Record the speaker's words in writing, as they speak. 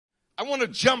I want to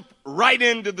jump right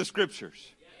into the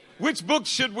scriptures. Which book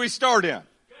should we start in?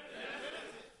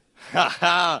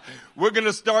 We're going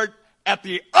to start at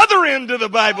the other end of the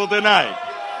Bible tonight.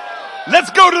 Let's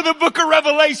go to the book of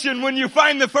Revelation. When you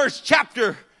find the first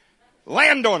chapter,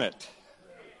 land on it.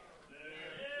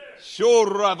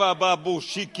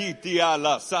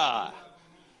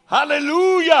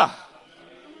 Hallelujah.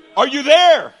 Are you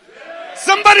there?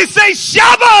 Somebody say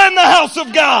Shabbat in the house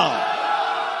of God.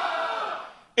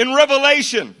 In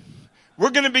Revelation, we're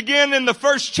going to begin in the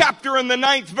first chapter in the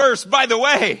 9th verse. By the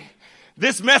way,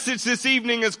 this message this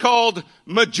evening is called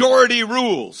Majority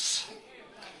Rules.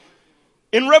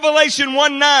 In Revelation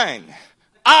 1:9,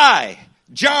 I,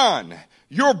 John,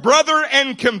 your brother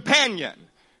and companion.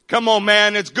 Come on,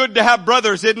 man. It's good to have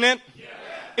brothers, isn't it?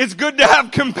 It's good to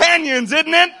have companions,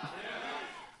 isn't it?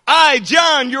 I,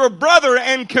 John, your brother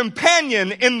and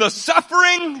companion in the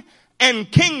suffering and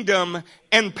kingdom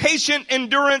and patient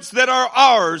endurance that are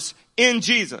ours in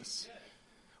Jesus,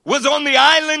 was on the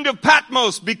island of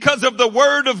Patmos because of the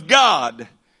word of God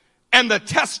and the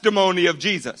testimony of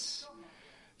Jesus.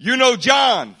 You know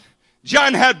John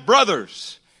had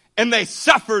brothers and they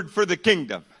suffered for the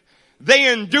kingdom. They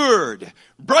endured.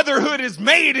 Brotherhood is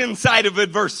made inside of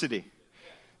adversity.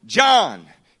 John,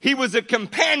 he was a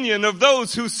companion of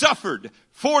those who suffered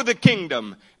for the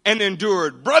kingdom and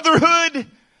endured. Brotherhood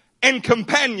and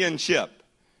companionship.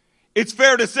 It's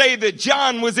fair to say that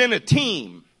John was in a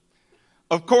team.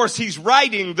 Of course, he's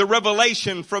writing the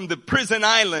revelation from the prison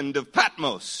island of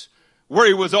Patmos, where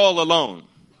he was all alone.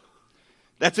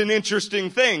 That's an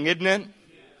interesting thing, isn't it?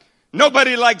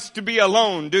 Nobody likes to be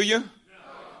alone, do you?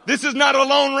 This is not a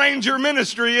Lone Ranger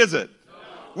ministry, is it?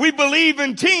 We believe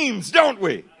in teams, don't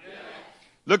we?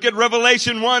 Look at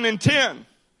Revelation 1:10.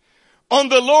 On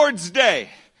the Lord's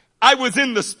day, I was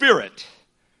in the Spirit.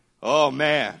 Oh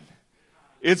man,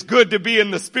 it's good to be in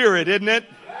the Spirit, isn't it?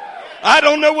 I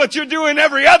don't know what you're doing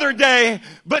every other day,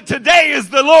 but today is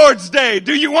the Lord's day.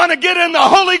 Do you want to get in the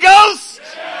Holy Ghost?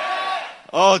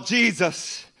 Oh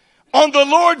Jesus. On the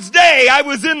Lord's day, I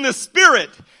was in the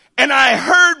Spirit, and I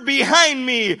heard behind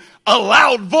me a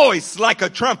loud voice like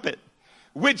a trumpet,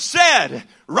 which said,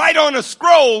 write on a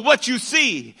scroll what you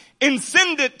see and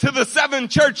send it to the 7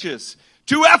 churches.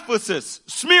 To Ephesus,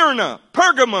 Smyrna,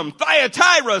 Pergamum,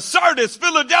 Thyatira, Sardis,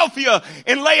 Philadelphia,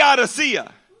 and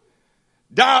Laodicea.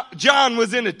 John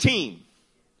was in a team,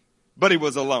 but he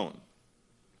was alone.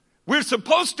 We're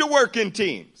supposed to work in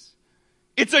teams.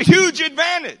 It's a huge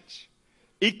advantage.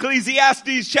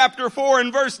 Ecclesiastes chapter 4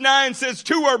 and verse 9 says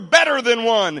 2 are better than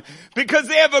 1 because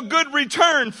they have a good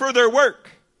return for their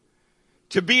work.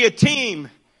 To be a team,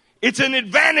 it's an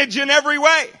advantage in every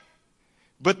way.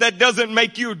 But that doesn't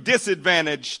make you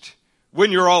disadvantaged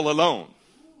when you're all alone.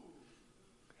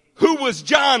 Who was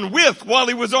John with while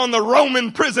he was on the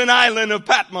Roman prison island of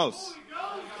Patmos?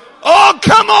 Oh,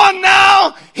 come on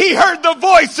now. He heard the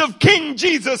voice of King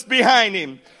Jesus behind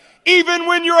him. Even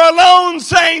when you're alone,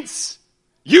 saints,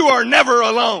 you are never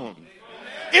alone.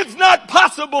 It's not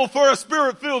possible for a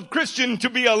Spirit-filled Christian to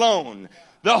be alone.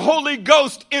 The Holy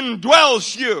Ghost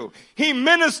indwells you. He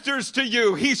ministers to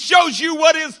you. He shows you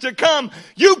what is to come.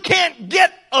 You can't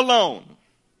get alone.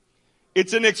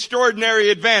 It's an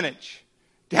extraordinary advantage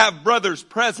to have brothers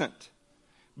present.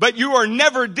 But you are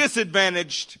never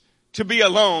disadvantaged to be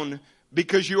alone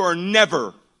because you are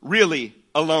never really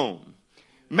alone.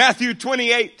 Matthew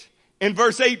 28 and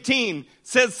verse 18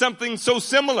 says something so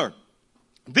similar.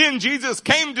 Then Jesus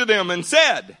came to them and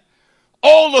said,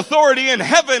 all authority in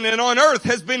heaven and on earth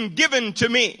has been given to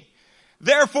me.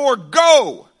 Therefore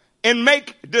go and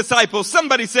make disciples.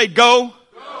 Somebody say go.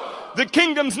 Go. The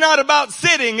kingdom's not about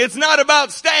sitting. It's not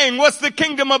about staying. What's the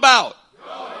kingdom about?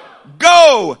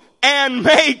 Go and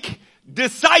make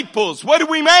disciples. What do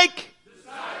we make?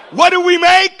 Disciples. What do we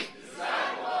make?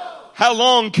 Disciples. How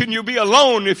long can you be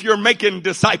alone if you're making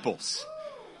disciples?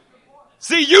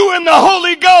 See, you and the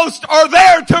Holy Ghost are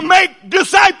there to make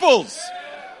disciples.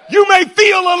 You may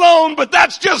feel alone, but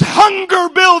that's just hunger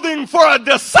building for a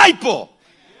disciple.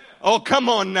 Oh, come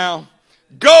on now.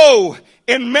 Go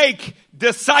and make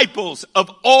disciples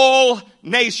of all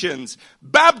nations,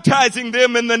 baptizing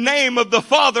them in the name of the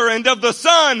Father and of the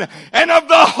Son and of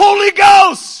the Holy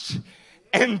Ghost,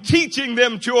 and teaching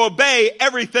them to obey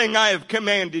everything I have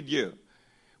commanded you.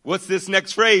 What's this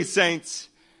next phrase, saints?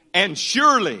 And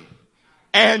surely,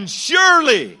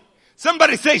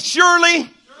 somebody say surely.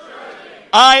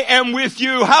 I am with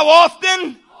you. How often?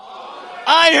 Always.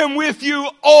 I am with you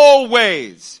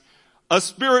always. A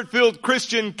Spirit-filled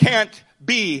Christian can't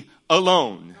be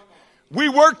alone. We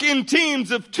work in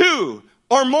teams of 2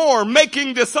 or more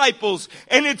making disciples,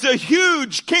 and it's a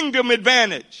huge kingdom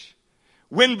advantage.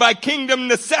 when by kingdom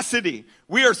necessity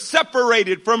we are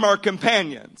separated from our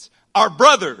companions, our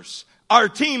brothers, our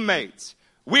teammates,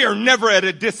 we are never at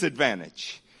a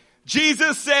disadvantage.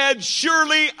 Jesus said,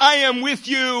 surely I am with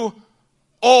you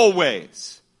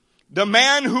always. The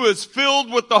man who is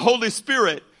filled with the Holy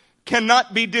Spirit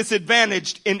cannot be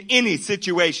disadvantaged in any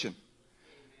situation.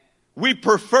 We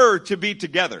prefer to be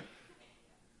together.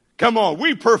 Come on,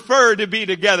 we prefer to be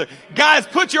together. Guys,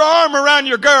 put your arm around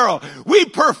your girl. We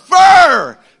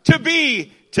prefer to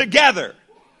be together.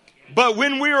 But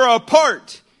when we are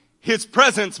apart, His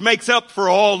presence makes up for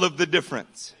all of the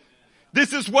difference.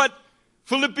 This is what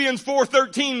Philippians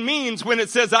 4:13 means when it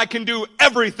says, I can do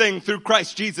everything through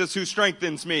Christ Jesus who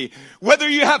strengthens me. Whether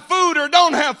you have food or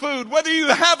don't have food, whether you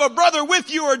have a brother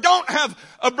with you or don't have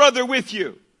a brother with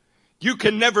you, you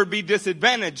can never be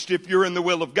disadvantaged if you're in the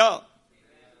will of God.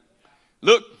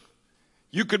 Look,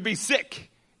 you could be sick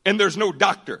and there's no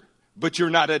doctor, but you're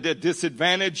not at a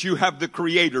disadvantage. You have the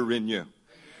Creator in you.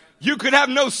 You could have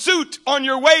no suit on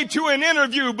your way to an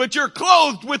interview, but you're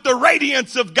clothed with the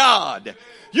radiance of God.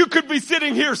 You could be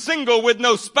sitting here single with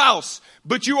no spouse,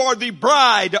 but you are the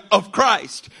bride of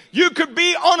Christ. You could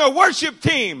be on a worship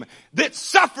team that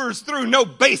suffers through no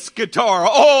bass guitar.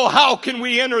 Oh, how can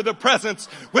we enter the presence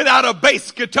without a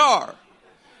bass guitar?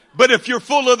 But if you're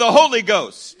full of the Holy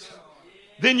Ghost,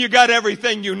 then you got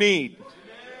everything you need.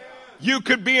 You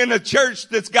could be in a church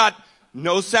that's got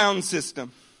no sound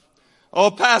system. Oh,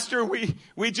 pastor,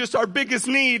 our biggest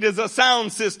need is a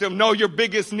sound system. No, your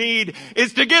biggest need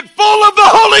is to get full of the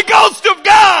Holy Ghost of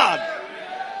God.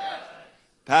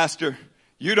 Pastor,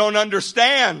 you don't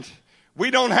understand. We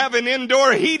don't have an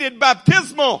indoor heated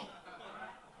baptismal.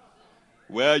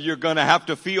 Well, you're going to have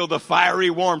to feel the fiery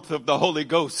warmth of the Holy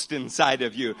Ghost inside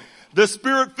of you. The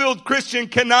Spirit-filled Christian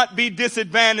cannot be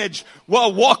disadvantaged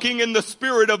while walking in the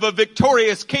spirit of a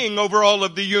victorious King over all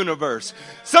of the universe.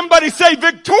 Somebody say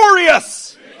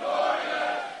victorious!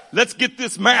 Victorious! Let's get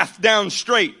this math down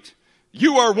straight.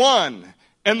 You are one,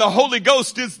 and the Holy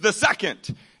Ghost is the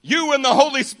second. You and the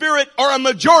Holy Spirit are a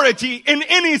majority in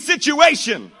any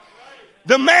situation.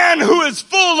 The man who is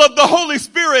full of the Holy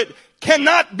Spirit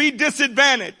cannot be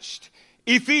disadvantaged.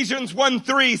 Ephesians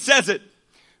 1:3 says it.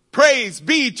 Praise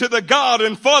be to the God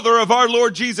and Father of our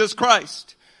Lord Jesus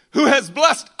Christ, who has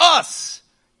blessed us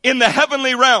in the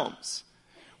heavenly realms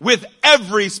with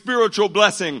every spiritual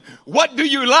blessing. What do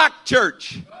you lack,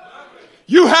 church?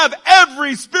 You have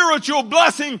every spiritual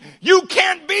blessing. You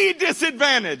can't be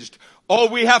disadvantaged. All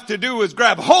we have to do is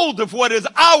grab hold of what is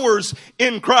ours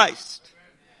in Christ.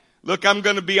 Look, I'm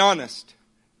going to be honest.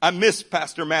 I miss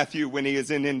Pastor Matthew when he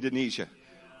is in Indonesia.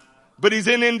 But he's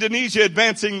in Indonesia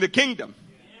advancing the kingdom.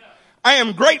 I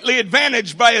am greatly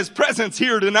advantaged by his presence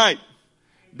here tonight.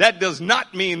 That does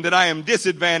not mean that I am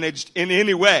disadvantaged in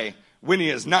any way when he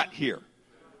is not here.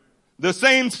 The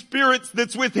same Spirit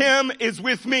that's with him is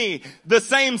with me. The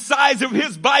same size of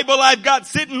his Bible I've got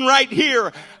sitting right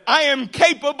here. I am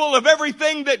capable of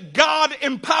everything that God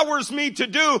empowers me to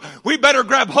do. We better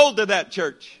grab hold of that,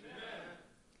 church.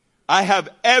 I have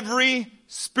every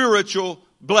spiritual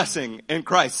blessing in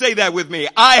Christ. Say that with me.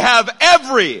 I have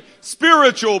every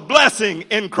spiritual blessing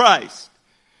in Christ.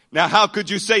 Now, how could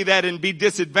you say that and be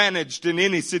disadvantaged in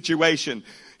any situation?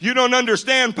 You don't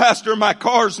understand, Pastor, my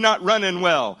car's not running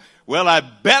well. Well, I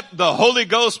bet the Holy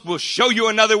Ghost will show you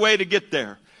another way to get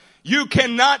there. You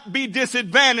cannot be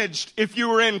disadvantaged if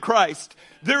you are in Christ.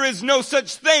 There is no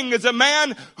such thing as a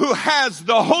man who has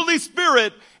the Holy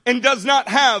Spirit and does not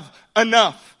have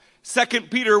enough. 2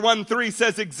 Peter 1:3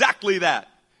 says exactly that.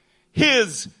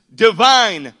 His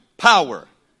divine power.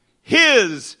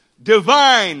 His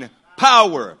divine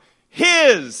power.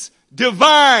 His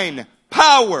divine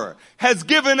power has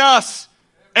given us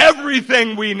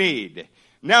everything we need.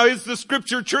 Now, is the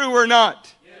scripture true or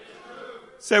not? Yes, true.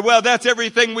 Say, well, that's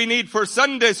everything we need for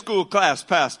Sunday school class,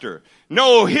 Pastor.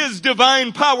 No, His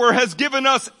divine power has given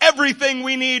us everything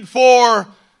we need for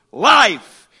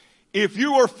life. If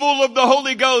you are full of the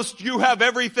Holy Ghost, you have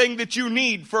everything that you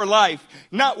need for life.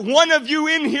 Not one of you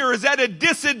in here is at a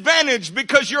disadvantage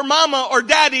because your mama or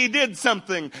daddy did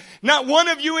something. Not one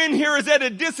of you in here is at a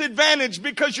disadvantage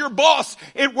because your boss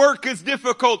at work is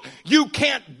difficult. You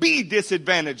can't be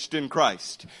disadvantaged in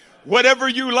Christ. Whatever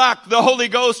you lack, the Holy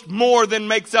Ghost more than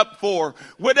makes up for.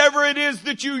 Whatever it is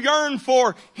that you yearn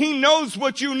for, He knows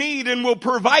what you need and will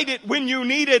provide it when you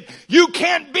need it. You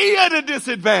can't be at a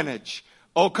disadvantage.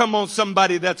 Oh, come on,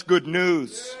 somebody, that's good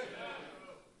news.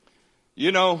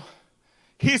 You know,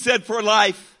 He said for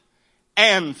life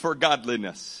and for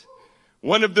godliness.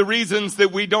 One of the reasons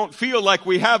that we don't feel like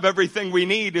we have everything we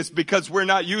need is because we're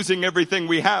not using everything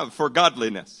we have for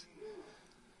godliness.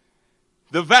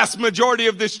 The vast majority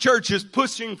of this church is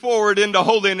pushing forward into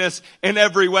holiness in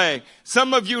every way.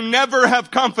 Some of you never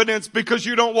have confidence because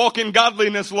you don't walk in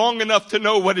godliness long enough to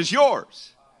know what is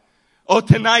yours. Oh,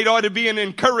 tonight ought to be an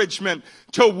encouragement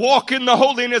to walk in the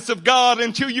holiness of God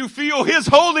until you feel His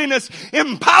holiness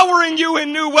empowering you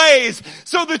in new ways,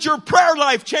 so that your prayer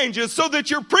life changes, so that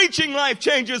your preaching life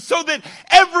changes, so that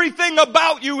everything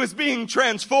about you is being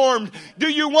transformed. Do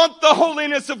you want the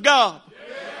holiness of God?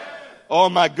 Yes. Oh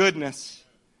my goodness.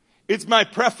 It's my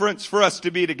preference for us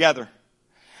to be together.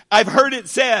 I've heard it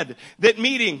said that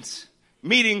meetings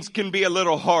can be a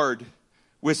little hard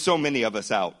with so many of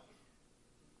us out.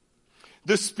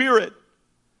 The Spirit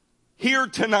here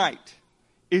tonight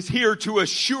is here to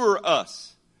assure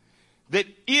us that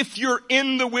if you're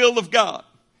in the will of God,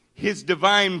 His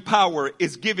divine power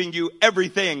is giving you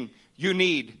everything you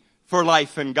need for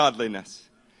life and godliness.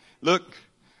 Look,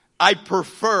 I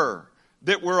prefer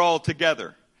that we're all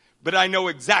together, but I know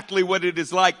exactly what it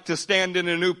is like to stand in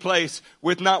a new place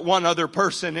with not one other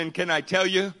person. And can I tell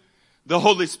you, the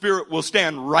Holy Spirit will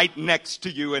stand right next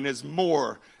to you and is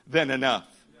more than enough.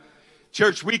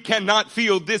 Church, we cannot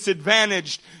feel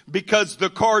disadvantaged because the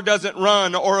car doesn't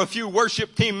run or a few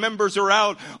worship team members are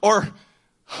out or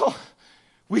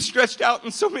we stretched out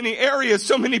in so many areas.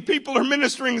 So many people are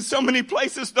ministering in so many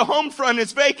places. The home front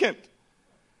is vacant.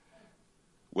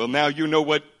 Well, now you know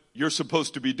what you're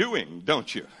supposed to be doing,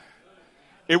 don't you?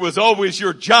 It was always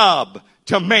your job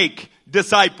to make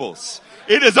disciples.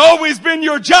 It has always been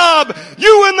your job,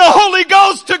 you and the Holy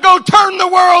Ghost, to go turn the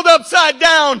world upside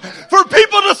down, for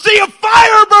people to see a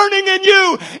fire burning in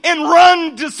you and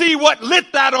run to see what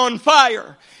lit that on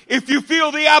fire. If you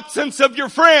feel the absence of your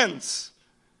friends,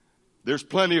 there's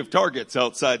plenty of targets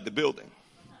outside the building.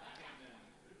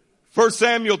 1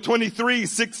 Samuel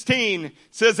 23:16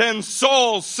 says, and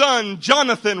Saul's son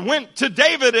Jonathan went to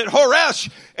David at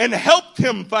Horesh and helped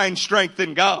him find strength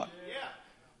in God.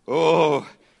 Oh,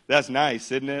 that's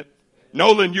nice, isn't it?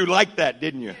 Nolan, you liked that,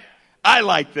 didn't you? I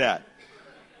like that.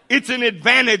 It's an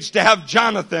advantage to have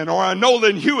Jonathan or a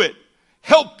Nolan Hewitt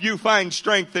help you find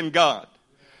strength in God.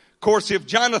 Of course, if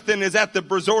Jonathan is at the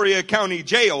Brazoria County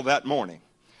Jail that morning,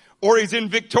 or he's in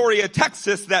Victoria,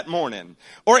 Texas that morning,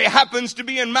 or he happens to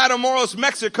be in Matamoros,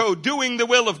 Mexico doing the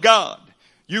will of God,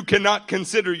 you cannot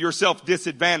consider yourself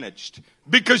disadvantaged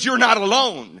because you're not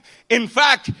alone. In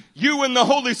fact, you and the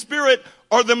Holy Spirit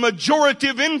are the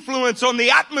majorative influence on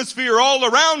the atmosphere all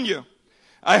around you.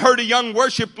 I heard a young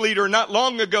worship leader not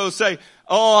long ago say,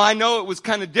 oh, I know it was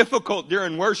kind of difficult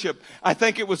during worship. I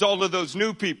think it was all of those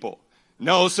new people.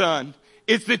 No, son.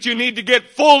 It's that you need to get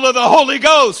full of the Holy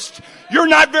Ghost. You're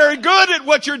not very good at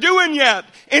what you're doing yet.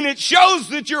 And it shows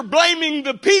that you're blaming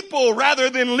the people rather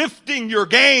than lifting your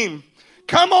game.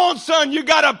 Come on, son. You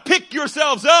got to pick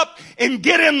yourselves up and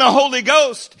get in the Holy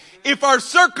Ghost. If our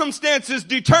circumstances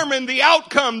determine the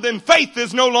outcome, then faith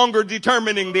is no longer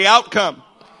determining the outcome.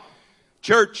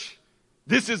 Church,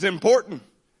 this is important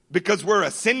because we're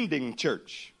ascending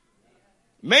church.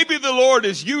 Maybe the Lord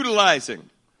is utilizing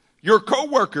your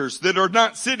coworkers that are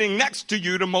not sitting next to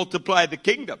you to multiply the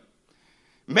kingdom.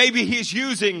 Maybe He's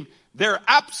using their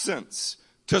absence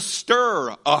to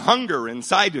stir a hunger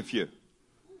inside of you.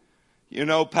 You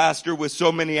know, Pastor, with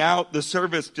so many out, the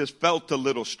service just felt a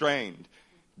little strained.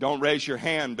 Don't raise your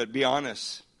hand, but be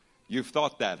honest. You've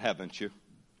thought that, haven't you?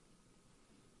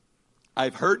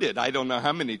 I've heard it. I don't know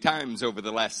how many times over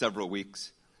the last several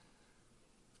weeks.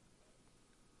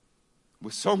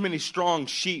 With so many strong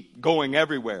sheep going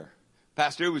everywhere.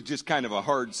 Pastor, it was just kind of a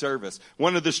hard service.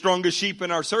 One of the strongest sheep in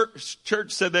our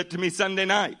church said that to me Sunday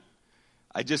night.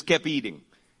 I just kept eating.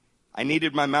 I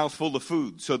needed my mouth full of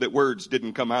food so that words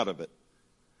didn't come out of it.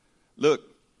 Look,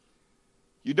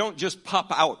 you don't just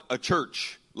pop out a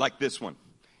church like this one.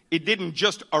 It didn't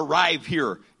just arrive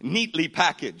here neatly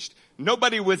packaged.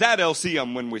 Nobody was at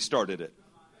LCM when we started it.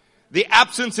 The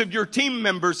absence of your team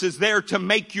members is there to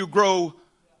make you grow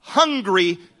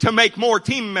hungry to make more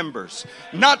team members.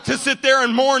 Not to sit there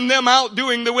and mourn them out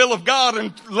doing the will of God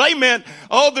and lament,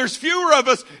 oh, there's fewer of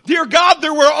us. Dear God,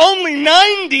 there were only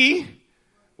 90.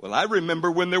 Well, I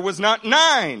remember when there was not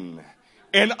 9.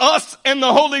 And us and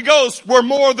the Holy Ghost were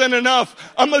more than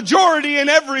enough. A majority in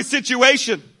every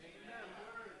situation.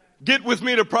 Get with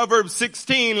me to Proverbs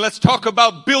 16. Let's talk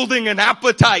about building an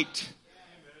appetite.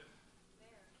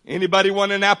 Anybody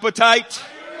want an appetite?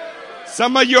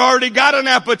 Some of you already got an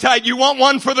appetite. You want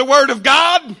one for the Word of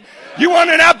God? You want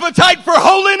an appetite for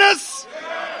holiness?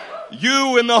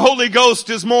 You and the Holy Ghost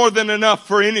is more than enough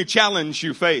for any challenge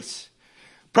you face.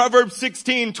 Proverbs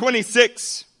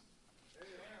 16:26.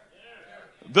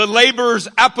 The laborer's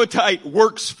appetite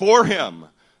works for him.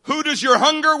 Who does your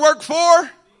hunger work for?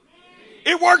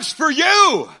 It works for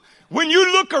you. When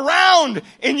you look around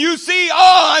and you see,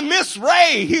 oh, I miss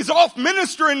Ray. He's off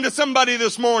ministering to somebody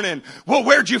this morning. Well,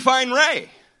 where'd you find Ray?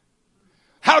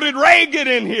 How did Ray get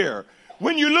in here?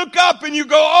 When you look up and you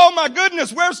go, oh my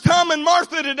goodness, where's Tom and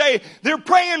Martha today? They're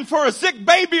praying for a sick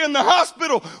baby in the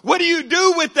hospital. What do you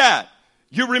do with that?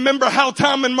 You remember how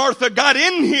Tom and Martha got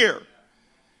in here.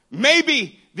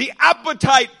 Maybe the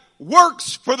appetite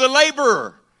works for the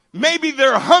laborer. Maybe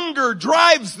their hunger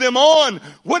drives them on.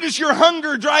 What is your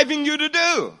hunger driving you to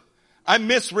do? I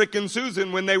miss Rick and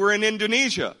Susan when they were in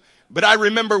Indonesia. But I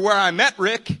remember where I met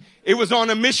Rick. It was on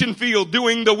a mission field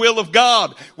doing the will of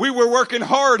God. We were working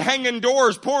hard, hanging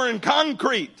doors, pouring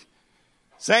concrete.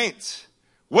 Saints,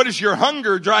 what is your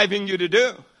hunger driving you to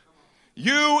do?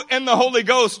 You and the Holy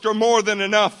Ghost are more than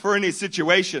enough for any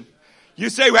situation. You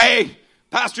say, hey,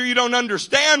 Pastor, you don't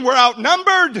understand. We're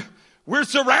outnumbered. We're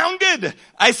surrounded.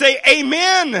 I say,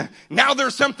 amen. Now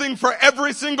there's something for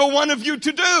every single one of you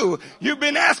to do. You've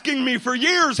been asking me for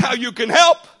years how you can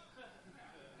help.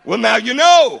 Well, now you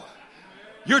know.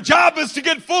 Your job is to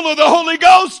get full of the Holy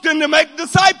Ghost and to make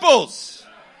disciples.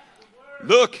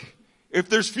 Look, if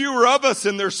there's fewer of us,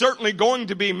 and there's certainly going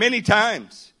to be many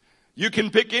times, you can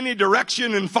pick any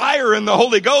direction and fire in the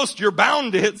Holy Ghost. You're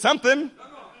bound to hit something.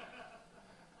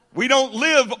 We don't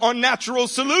live on natural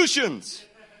solutions.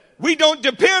 We don't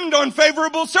depend on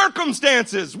favorable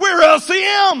circumstances. We're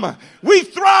LCM. We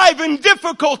thrive in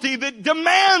difficulty that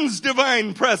demands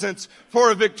divine presence for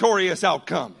a victorious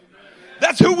outcome.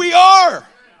 That's who we are.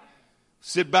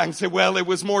 Sit back and say, well, it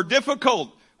was more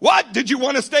difficult. What? Did you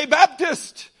want to stay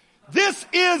Baptist? This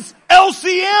is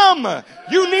LCM.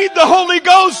 You need the Holy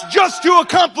Ghost just to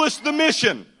accomplish the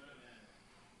mission.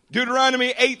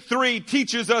 Deuteronomy 8:3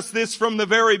 teaches us this from the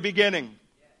very beginning.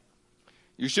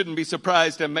 You shouldn't be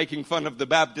surprised I'm making fun of the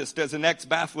Baptist. As an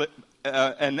ex-Baptist,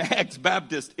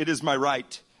 it is my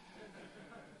right.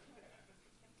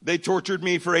 They tortured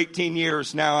me for 18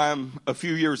 years. Now I'm a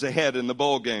few years ahead in the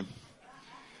bowl game.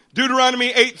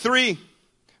 Deuteronomy 8:3.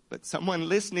 But someone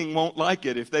listening won't like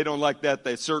it. If they don't like that,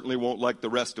 they certainly won't like the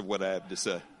rest of what I have to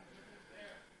say.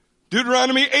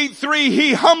 Deuteronomy 8:3.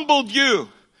 He humbled you,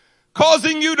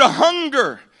 causing you to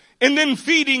hunger, and then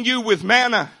feeding you with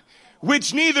manna,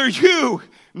 which neither you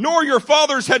nor your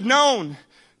fathers had known,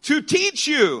 to teach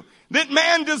you that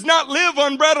man does not live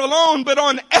on bread alone, but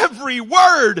on every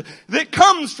word that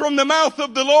comes from the mouth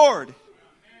of the Lord.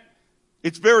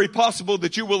 It's very possible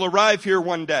that you will arrive here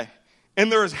one day, and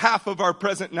there is half of our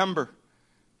present number.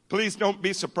 Please don't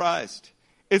be surprised.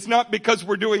 It's not because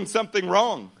we're doing something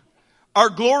wrong. Our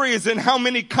glory is in how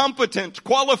many competent,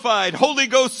 qualified, Holy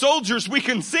Ghost soldiers we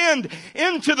can send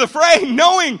into the fray,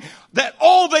 knowing that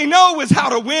all they know is how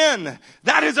to win.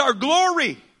 That is our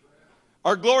glory.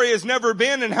 Our glory has never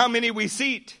been in how many we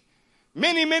seat.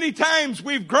 Many, many times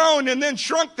we've grown and then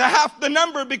shrunk to half the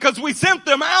number because we sent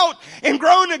them out and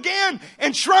grown again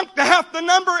and shrunk to half the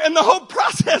number, and the whole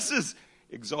process is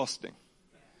exhausting.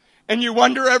 And you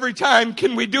wonder every time,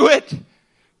 can we do it?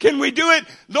 Can we do it?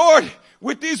 Lord,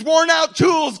 with these worn out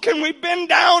tools, can we bend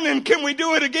down and can we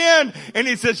do it again? And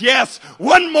he says, yes,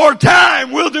 one more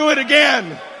time, we'll do it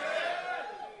again.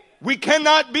 We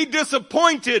cannot be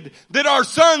disappointed that our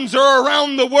sons are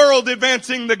around the world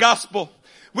advancing the gospel.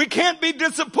 We can't be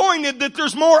disappointed that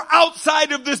there's more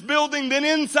outside of this building than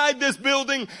inside this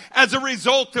building as a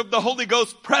result of the Holy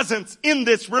Ghost presence in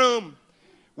this room.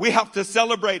 We have to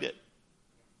celebrate it.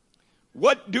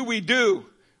 What do we do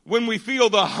when we feel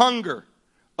the hunger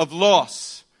of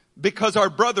loss because our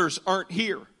brothers aren't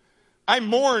here? I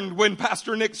mourned when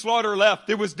Pastor Nick Slaughter left.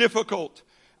 It was difficult.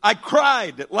 I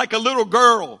cried like a little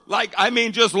girl,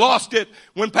 just lost it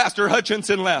when Pastor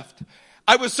Hutchinson left.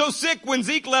 I was so sick when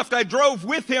Zeke left, I drove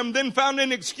with him, then found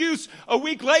an excuse a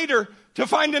week later to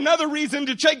find another reason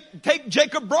to take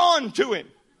Jacob Braun to him.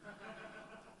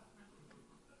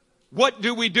 What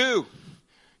do?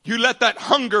 You let that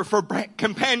hunger for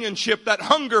companionship, that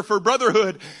hunger for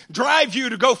brotherhood drive you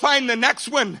to go find the next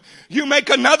one. You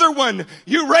make another one.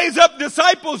 You raise up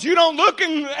disciples. You don't look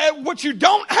at what you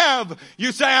don't have.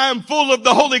 You say, I am full of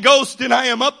the Holy Ghost and I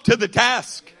am up to the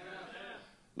task.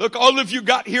 Look, all of you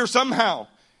got here somehow.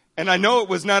 And I know it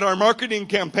was not our marketing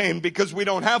campaign because we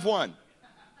don't have one.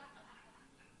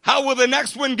 How will the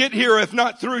next one get here if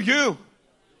not through you?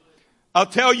 I'll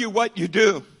tell you what you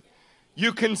do.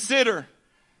 You consider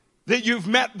that you've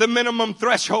met the minimum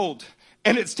threshold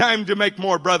and it's time to make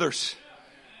more brothers.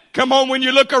 Come on, when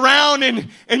you look around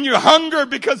and you hunger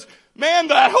because, man,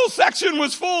 that whole section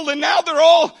was full and now they're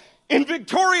all in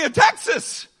Victoria,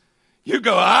 Texas. You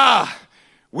go,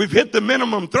 we've hit the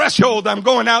minimum threshold. I'm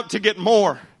going out to get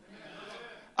more.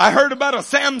 I heard about a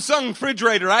Samsung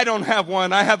refrigerator. I don't have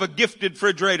one. I have a gifted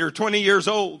refrigerator, 20 years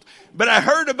old. But I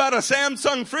heard about a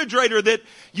Samsung refrigerator that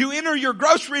you enter your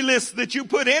grocery list that you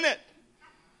put in it.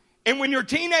 And when your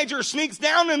teenager sneaks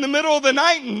down in the middle of the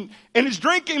night and is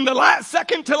drinking the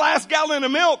second to last gallon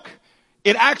of milk,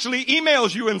 it actually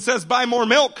emails you and says, buy more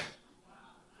milk.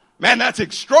 Man, that's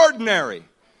extraordinary.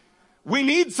 We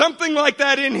need something like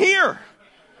that in here.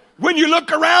 When you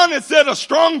look around and said a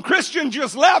strong Christian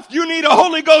just left, you need a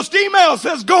Holy Ghost email that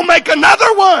says, go make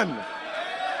another one.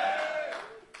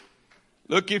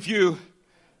 Look, if you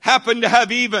happen to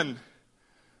have even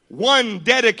one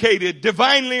dedicated,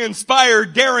 divinely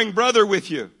inspired, daring brother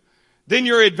with you, then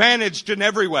you're advantaged in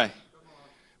every way.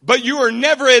 But you are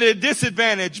never at a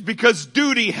disadvantage because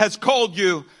duty has called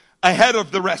you ahead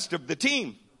of the rest of the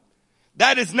team.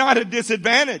 That is not a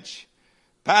disadvantage.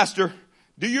 Pastor,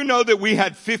 do you know that we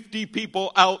had 50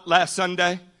 people out last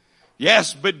Sunday?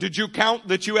 Yes, but did you count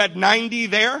that you had 90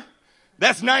 there?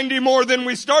 That's 90 more than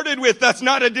we started with. That's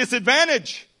not a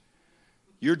disadvantage.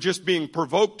 You're just being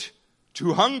provoked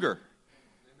to hunger.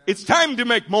 It's time to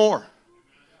make more.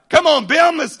 Come on,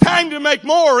 Bim, it's time to make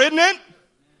more, isn't it?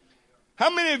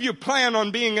 How many of you plan on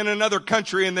being in another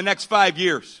country in the next 5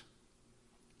 years?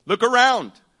 Look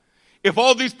around. If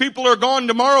all these people are gone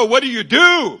tomorrow, what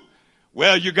do?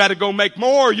 Well, you got to go make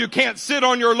more. You can't sit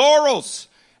on your laurels.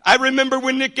 I remember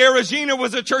when Nick Garagina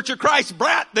was a Church of Christ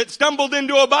brat that stumbled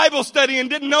into a Bible study and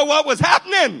didn't know what was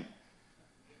happening.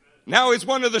 Now he's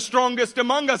one of the strongest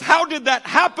among us. How did that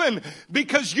happen?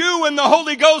 Because you and the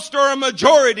Holy Ghost are a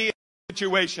majority in the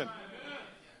situation.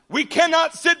 We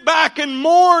cannot sit back and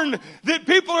mourn that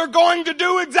people are going to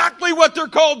do exactly what they're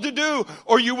called to do,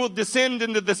 or you will descend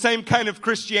into the same kind of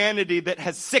Christianity that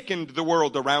has sickened the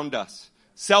world around us.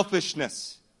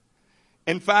 Selfishness.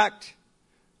 In fact,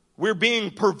 we're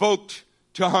being provoked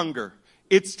to hunger.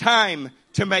 It's time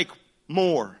to make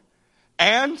more.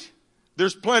 And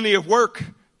there's plenty of work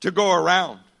to go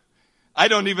around. I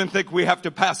don't even think we have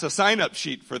to pass a sign-up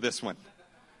sheet for this one.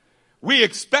 We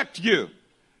expect you,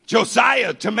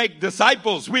 Josiah, to make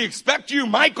disciples. We expect you,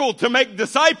 Michael, to make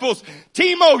disciples.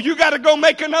 Timo, you got to go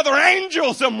make another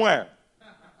angel somewhere.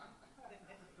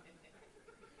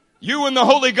 You and the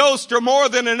Holy Ghost are more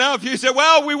than enough. You say,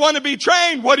 well, we want to be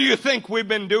trained. What do you think we've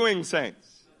been doing,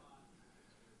 saints?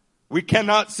 We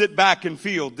cannot sit back and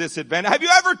feel disadvantaged. Have you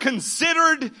ever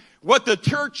considered what the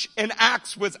church in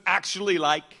Acts was actually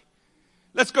like?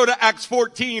 Let's go to Acts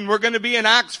 14. We're going to be in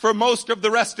Acts for most of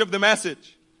the rest of the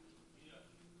message.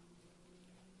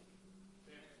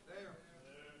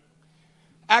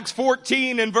 Acts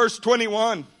 14 and verse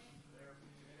 21.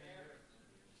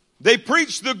 They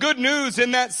preached the good news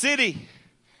in that city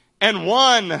and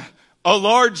won a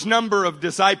large number of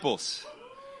disciples.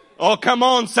 Oh, come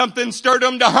on. Something stirred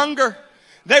them to hunger.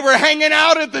 They were hanging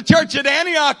out at the church at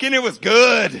Antioch and it was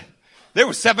good. There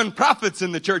were 7 prophets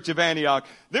in the church of Antioch.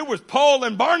 There was Paul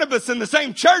and Barnabas in the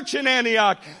same church in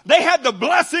Antioch. They had the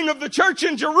blessing of the church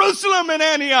in Jerusalem in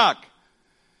Antioch.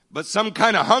 But some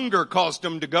kind of hunger caused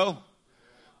them to go.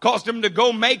 Caused them to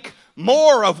go make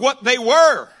more of what they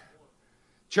were.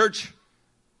 Church,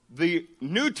 the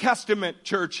New Testament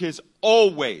church is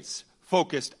always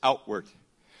focused outward.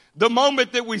 The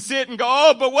moment that we sit and go,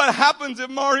 oh, but what happens if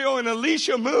Mario and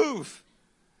Alicia move?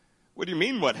 What do you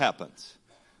mean what happens?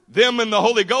 Them and the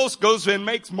Holy Ghost goes and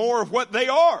makes more of what they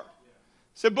are.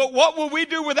 Said, but what will we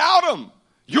do without them?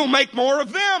 You'll make more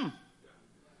of them.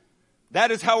 That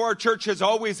is how our church has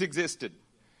always existed.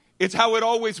 It's how it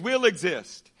always will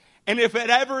exist. And if it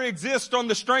ever exists on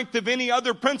the strength of any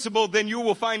other principle, then you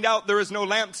will find out there is no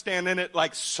lampstand in it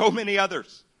like so many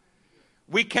others.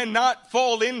 We cannot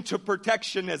fall into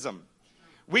protectionism.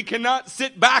 We cannot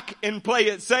sit back and play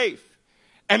it safe.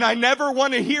 And I never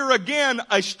want to hear again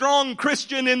a strong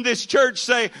Christian in this church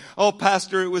say, oh,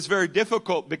 Pastor, it was very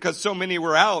difficult because so many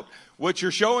were out. What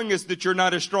you're showing is that you're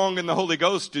not as strong in the Holy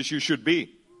Ghost as you should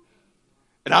be.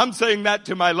 And I'm saying that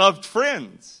to my loved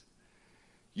friends.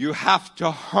 You have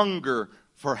to hunger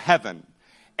for heaven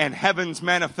and heaven's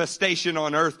manifestation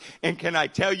on earth. And can I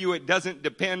tell you, it doesn't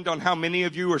depend on how many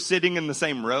of you are sitting in the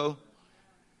same row.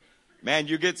 Man,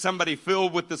 you get somebody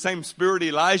filled with the same spirit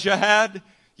Elijah had,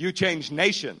 you change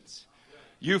nations.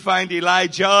 You find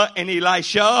Elijah and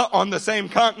Elisha on the same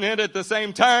continent at the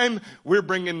same time. We're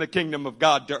bringing the kingdom of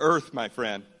God to earth, my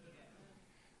friend.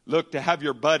 Look, to have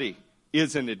your buddy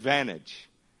is an advantage.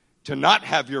 To not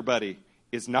have your buddy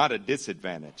is not a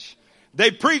disadvantage.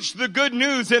 They preached the good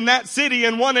news in that city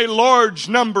and won a large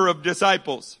number of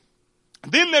disciples.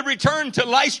 Then they returned to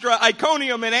Lystra,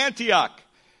 Iconium, and Antioch,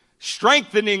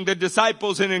 strengthening the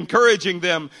disciples and encouraging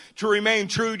them to remain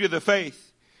true to the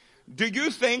faith. Do you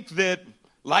think that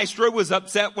Lystra was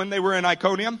upset when they were in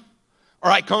Iconium? Or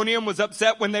Iconium was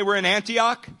upset when they were in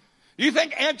Antioch? Do you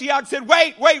think Antioch said,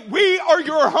 wait, we are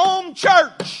your home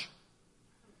church.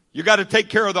 You got to take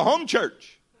care of the home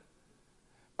church.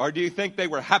 Or do you think they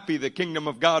were happy the kingdom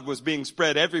of God was being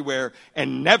spread everywhere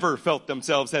and never felt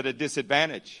themselves at a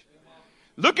disadvantage?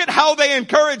 Look at how they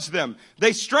encouraged them.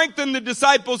 They strengthened the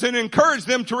disciples and encouraged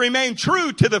them to remain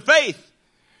true to the faith.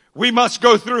 We must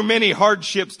go through many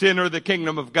hardships to enter the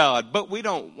kingdom of God, but we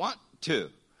don't want to.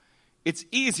 It's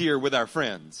easier with our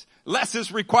friends. Less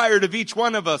is required of each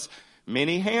one of us.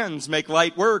 Many hands make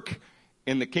light work.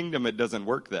 In the kingdom, it doesn't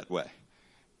work that way.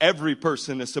 Every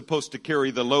person is supposed to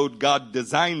carry the load God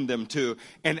designed them to,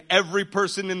 and every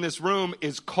person in this room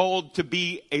is called to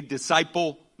be a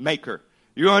disciple maker.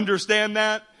 You understand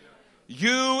that?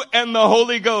 You and the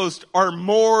Holy Ghost are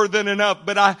more than enough.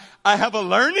 But I have a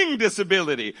learning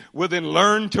disability. Well, then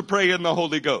learn to pray in the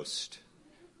Holy Ghost.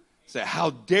 Say, how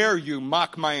dare you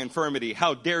mock my infirmity?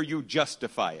 How dare you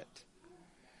justify it?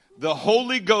 The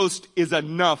Holy Ghost is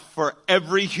enough for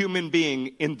every human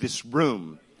being in this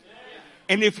room.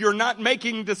 And if you're not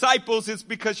making disciples, it's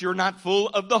because you're not full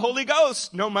of the Holy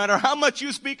Ghost, no matter how much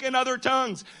you speak in other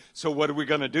tongues. So what are we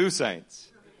going to do, saints?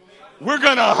 We're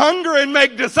going to hunger and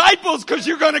make disciples because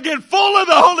you're going to get full of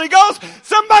the Holy Ghost.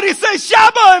 Somebody say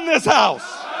Shabbat in this house.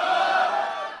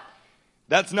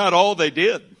 That's not all they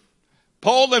did.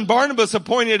 Paul and Barnabas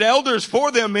appointed elders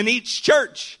for them in each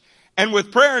church, and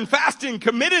with prayer and fasting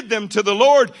committed them to the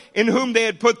Lord in whom they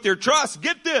had put their trust.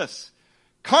 Get this.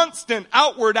 Constant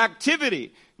outward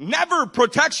activity. Never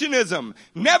protectionism.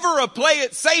 Never a play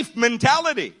it safe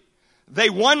mentality. They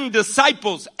won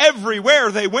disciples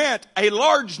everywhere they went, a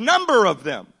large number of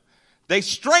them. They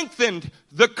strengthened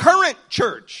the current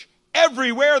church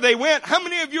everywhere they went. How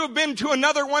many of you have been to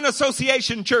another One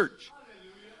Association church?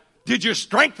 Did you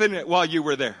strengthen it while you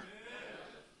were there?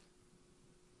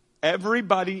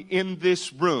 Everybody in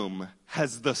this room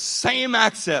has the same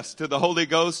access to the Holy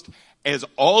Ghost as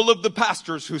all of the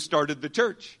pastors who started the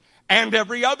church and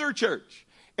every other church.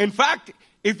 In fact,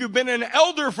 if you've been an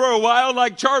elder for a while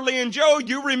like Charlie and Joe,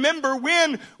 you remember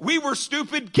when we were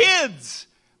stupid kids.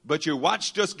 But you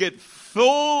watched us get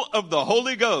full of the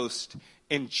Holy Ghost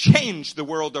and change the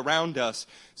world around us.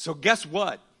 So guess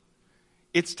what?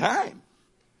 It's time.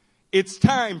 It's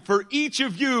time for each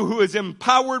of you who is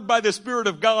empowered by the Spirit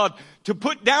of God to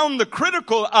put down the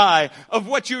critical eye of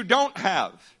what you don't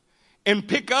have and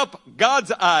pick up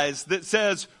God's eyes that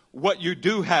says, what you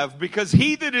do have, because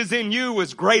he that is in you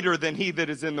is greater than he that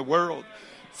is in the world.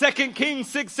 2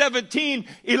 Kings 6:17,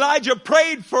 Elijah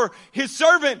prayed for his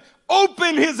servant,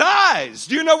 open his eyes.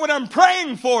 Do you know what I'm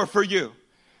praying for you?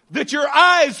 That your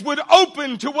eyes would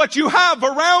open to what you have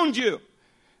around you.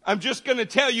 I'm just going to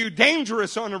tell you,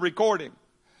 dangerous on a recording.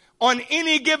 On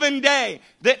any given day,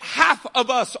 that half of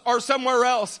us are somewhere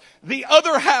else, the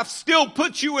other half still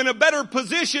puts you in a better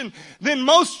position than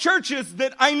most churches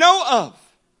that I know of.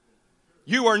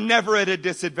 You are never at a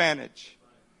disadvantage.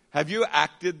 Have you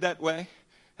acted that way?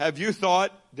 Have you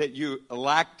thought that you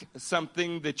lacked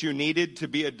something that you needed to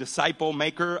be a disciple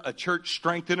maker, a church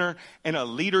strengthener, and a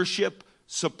leadership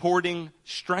supporting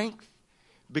strength?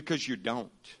 Because you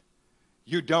don't.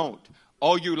 You don't.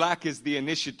 All you lack is the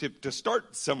initiative to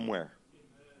start somewhere.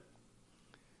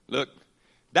 Look,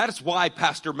 that's why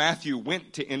Pastor Matthew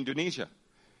went to Indonesia.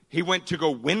 He went to go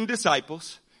win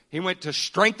disciples. He went to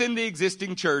strengthen the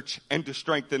existing church and to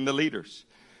strengthen the leaders.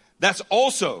 That's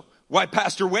also why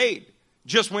Pastor Wade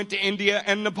just went to India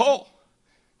and Nepal.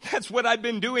 That's what I've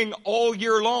been doing all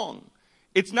year long.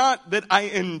 It's not that I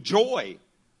enjoy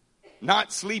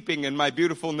not sleeping in my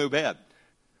beautiful new bed.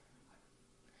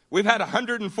 We've had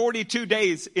 142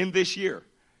 days in this year,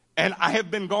 and I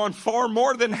have been gone far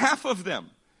more than half of them.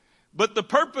 But the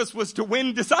purpose was to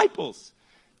win disciples,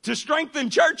 to strengthen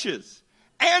churches,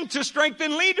 and to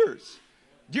strengthen leaders.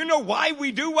 Do you know why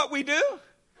we do what we do?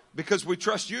 Because we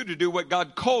trust you to do what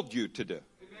God called you to do.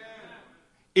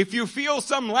 If you feel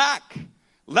some lack,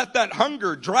 let that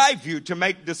hunger drive you to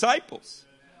make disciples.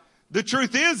 The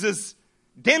truth is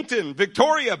Denton,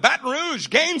 Victoria, Baton Rouge,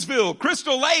 Gainesville,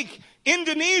 Crystal Lake,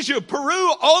 Indonesia,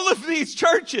 Peru, all of these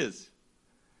churches,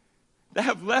 they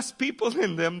have less people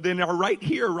in them than are right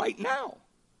here, right now.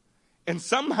 And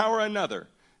somehow or another,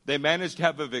 they manage to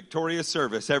have a victorious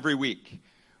service every week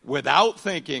without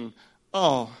thinking,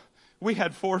 oh, we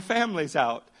had 4 families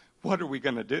out. What are we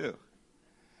going to do?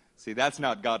 See, that's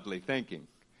not godly thinking.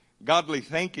 Godly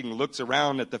thinking looks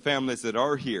around at the families that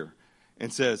are here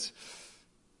and says,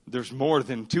 there's more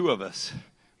than 2 of us.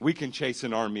 We can chase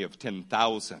an army of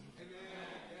 10,000.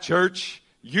 Church,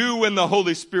 you and the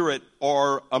Holy Spirit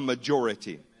are a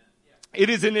majority. It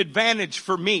is an advantage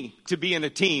for me to be in a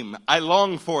team. I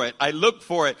long for it. I look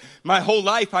for it. My whole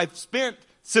life I've spent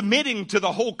submitting to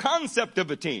the whole concept of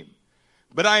a team.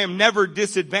 But I am never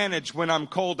disadvantaged when I'm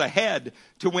called ahead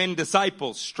to win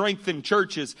disciples, strengthen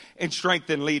churches, and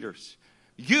strengthen leaders.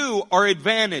 You are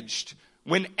advantaged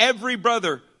when every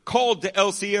brother called to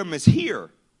LCM is here.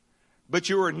 But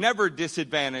you are never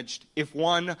disadvantaged if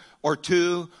 1 or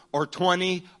 2 or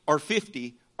 20 or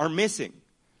 50 are missing.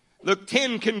 Look,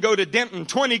 10 can go to Denton,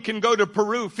 20 can go to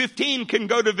Peru, 15 can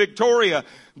go to Victoria.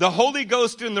 The Holy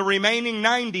Ghost and the remaining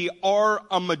 90 are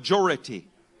a majority.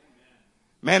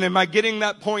 Man, am I getting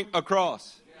that point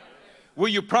across? Will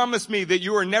you promise me that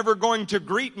you are never going to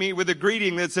greet me with a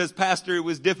greeting that says, Pastor, it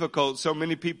was difficult, so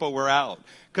many people were out?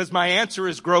 Because my answer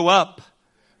is grow up.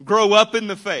 Grow up in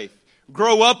the faith.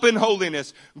 Grow up in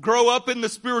holiness. Grow up in the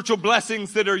spiritual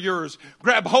blessings that are yours.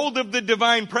 Grab hold of the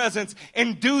divine presence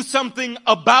and do something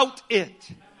about it.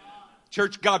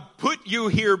 Church, God put you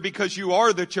here because you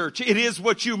are the church. It is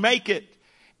what you make it.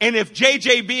 And if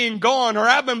JJ being gone or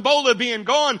Abimbola being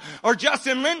gone or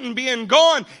Justin Linton being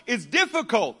gone is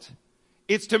difficult,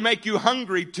 it's to make you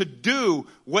hungry to do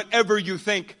whatever you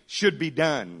think should be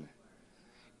done.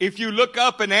 If you look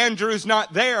up and Andrew's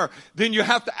not there, then you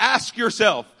have to ask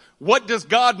yourself, what does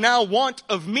God now want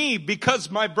of me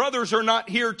because my brothers are not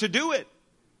here to do it?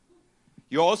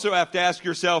 You also have to ask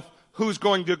yourself, who's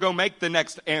going to go make the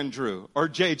next Andrew or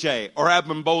JJ or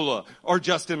Abimbola or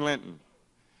Justin Linton?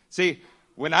 See,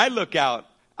 when I look out,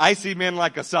 I see men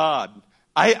like Assad.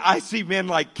 I see men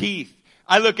like Keith.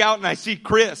 I look out and I see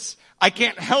Chris. I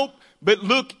can't help but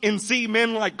look and see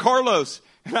men like Carlos.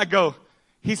 And I go,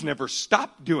 he's never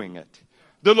stopped doing it.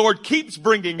 The Lord keeps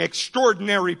bringing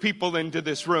extraordinary people into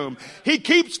this room. He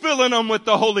keeps filling them with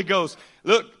the Holy Ghost.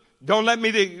 Look, don't let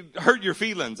me hurt your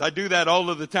feelings. I do that all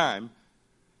of the time.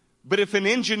 But if an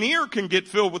engineer can get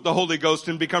filled with the Holy Ghost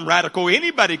and become radical,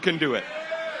 anybody can do it.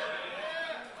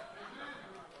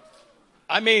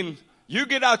 I mean, you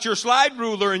get out your slide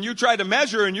ruler and you try to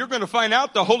measure and you're going to find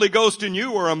out the Holy Ghost and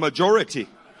you are a majority.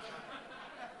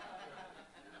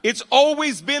 It's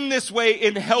always been this way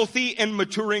in healthy and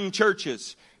maturing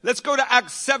churches. Let's go to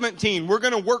Acts 17. We're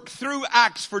going to work through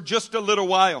Acts for just a little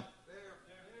while.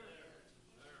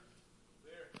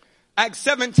 Acts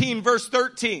 17 verse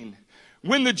 13.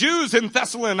 When the Jews in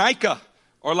Thessalonica,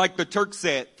 or like the Turks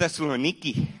say it,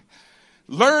 Thessaloniki,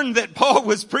 learned that Paul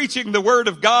was preaching the word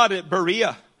of God at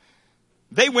Berea,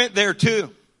 they went there too,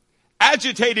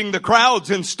 agitating the crowds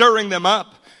and stirring them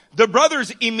up. The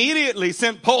brothers immediately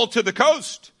sent Paul to the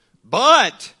coast,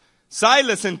 but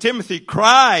Silas and Timothy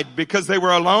cried because they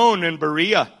were alone in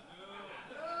Berea.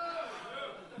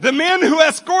 The men who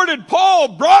escorted Paul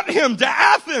brought him to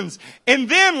Athens and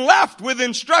then left with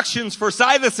instructions for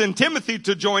Silas and Timothy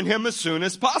to join him as soon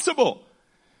as possible.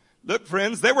 Look,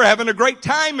 friends, they were having a great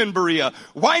time in Berea.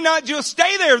 Why not just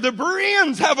stay there? The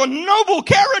Bereans have a noble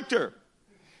character.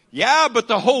 Yeah, but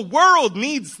the whole world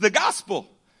needs the gospel.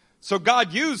 So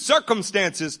God used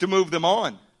circumstances to move them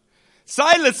on.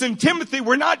 Silas and Timothy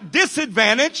were not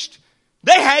disadvantaged.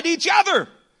 They had each other.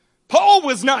 Paul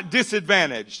was not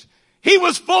disadvantaged. He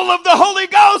was full of the Holy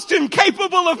Ghost and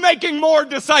capable of making more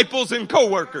disciples and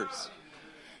co-workers.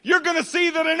 You're going to see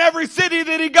that in every city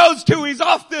that he goes to, he's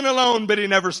often alone, but he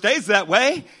never stays that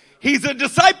way. He's a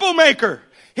disciple maker.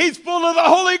 He's full of the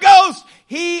Holy Ghost.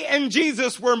 He and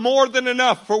Jesus were more than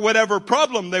enough for whatever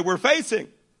problem they were facing.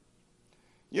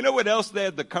 You know what else they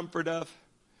had the comfort of?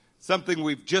 Something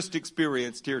we've just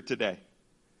experienced here today.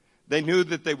 They knew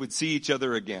that they would see each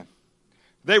other again.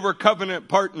 They were covenant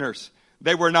partners.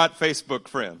 They were not Facebook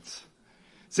friends.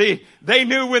 See, they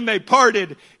knew when they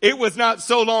parted, it was not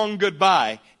so long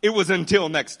goodbye. It was until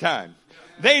next time.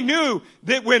 They knew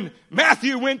that when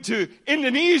Matthew went to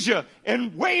Indonesia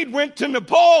and Wade went to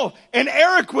Nepal and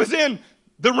Eric was in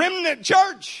the remnant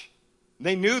church,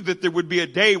 they knew that there would be a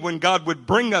day when God would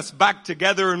bring us back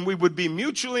together and we would be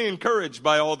mutually encouraged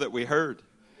by all that we heard.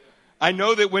 I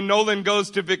know that when Nolan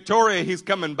goes to Victoria, he's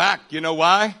coming back. You know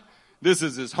why? This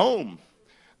is his home.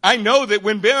 I know that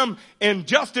when Bim and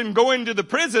Justin go into the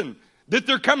prison, that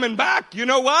they're coming back. You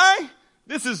know why?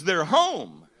 This is their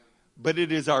home. But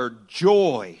it is our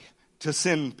joy to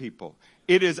send people.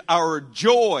 It is our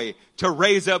joy to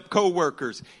raise up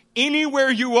co-workers. Anywhere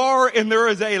you are and there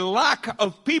is a lack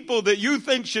of people that you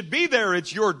think should be there,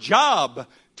 it's your job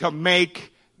to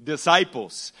make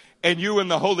disciples. And you and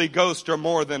the Holy Ghost are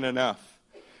more than enough.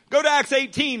 Go to Acts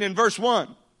 18 and verse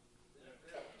 1.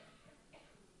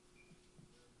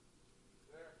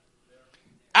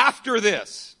 After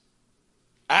this,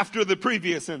 after the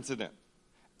previous incident,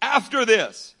 after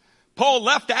this, Paul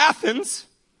left Athens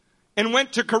and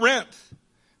went to Corinth.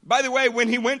 By the way, when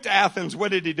he went to Athens,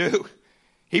 what did he do?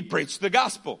 He preached the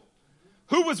gospel.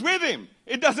 Who was with him?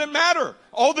 It doesn't matter.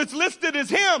 All that's listed is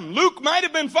him. Luke might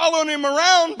have been following him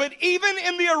around, but even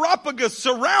in the Areopagus,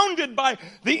 surrounded by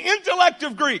the intellect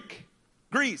of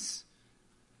Greece,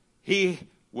 he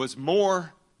was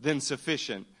more than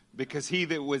sufficient, because he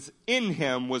that was in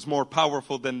him was more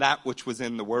powerful than that which was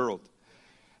in the world.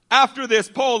 After this,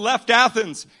 Paul left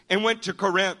Athens and went to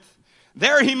Corinth.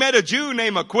 There he met a Jew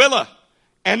named Aquila,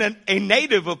 and a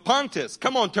native of Pontus.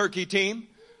 Come on, Turkey team.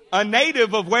 A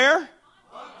native of where?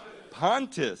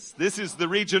 Pontus. This is the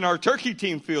region our Turkey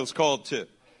team feels called to.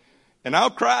 And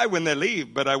I'll cry when they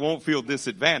leave, but I won't feel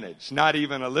disadvantaged. Not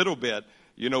even a little bit.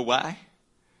 You know why?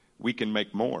 We can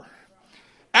make more.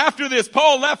 After this,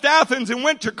 Paul left Athens and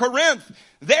went to Corinth.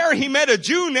 There he met a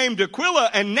Jew named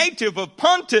Aquila, a native of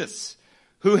Pontus,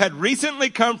 who had recently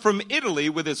come from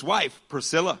Italy with his wife,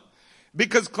 Priscilla,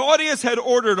 because Claudius had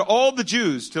ordered all the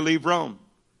Jews to leave Rome.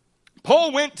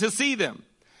 Paul went to see them,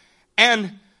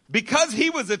 and because he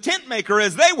was a tent maker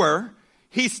as they were,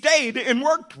 he stayed and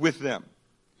worked with them.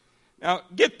 Now,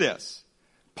 get this.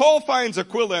 Paul finds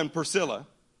Aquila and Priscilla,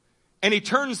 and he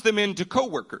turns them into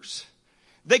co-workers.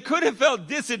 They could have felt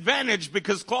disadvantaged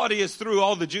because Claudius threw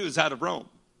all the Jews out of Rome.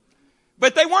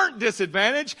 But they weren't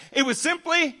disadvantaged. It was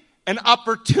simply an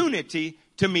opportunity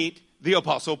to meet the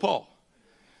Apostle Paul.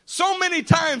 So many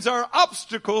times our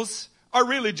obstacles are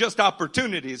really just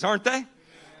opportunities, aren't they?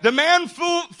 The man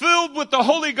filled with the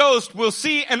Holy Ghost will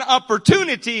see an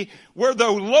opportunity where the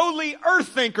lowly earth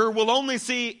thinker will only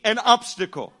see an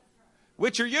obstacle.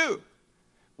 Which are you?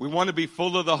 We want to be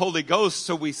full of the Holy Ghost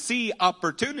so we see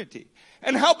opportunity.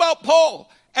 And how about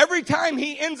Paul? Every time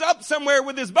he ends up somewhere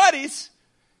with his buddies,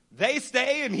 they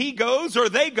stay and he goes, or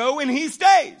they go and he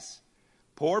stays.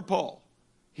 Poor Paul.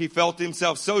 He felt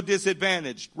himself so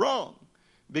disadvantaged. Wrong.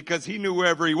 Because he knew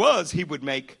wherever he was, he would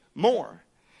make more.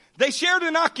 They shared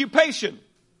an occupation.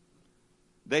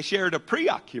 They shared a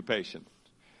preoccupation.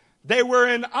 They were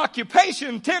in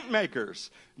occupation tent makers.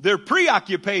 Their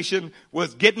preoccupation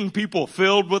was getting people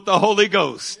filled with the Holy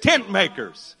Ghost. Tent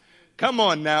makers. Come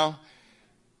on now.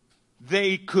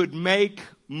 They could make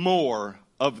more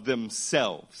of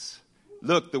themselves.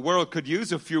 Look, the world could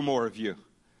use a few more of you.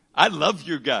 I love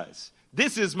you guys.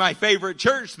 This is my favorite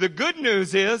church. The good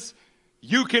news is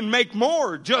you can make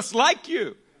more just like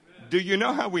you. Do you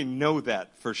know how we know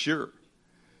that for sure?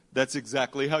 That's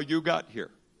exactly how you got here.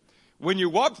 When you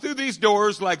walked through these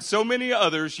doors, like so many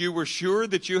others, you were sure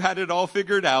that you had it all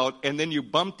figured out, and then you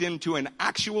bumped into an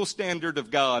actual standard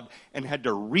of God and had to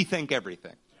rethink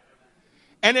everything.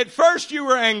 And at first you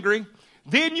were angry.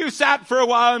 Then you sat for a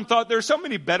while and thought there's so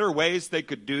many better ways they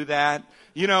could do that.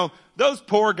 You know, those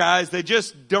poor guys, they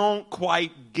just don't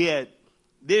quite get.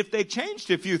 If they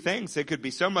changed a few things, they could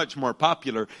be so much more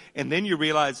popular. And then you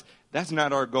realize that's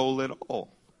not our goal at all.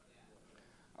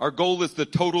 Our goal is the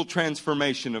total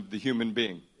transformation of the human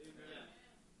being.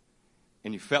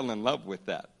 And you fell in love with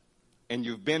that. And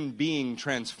you've been being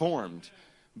transformed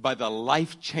by the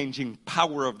life-changing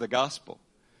power of the gospel.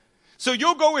 So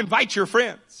you'll go invite your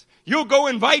friends. You'll go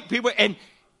invite people, and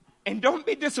don't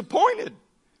be disappointed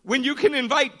when you can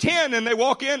invite 10 and they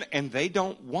walk in and they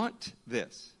don't want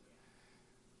this.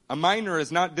 A miner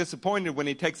is not disappointed when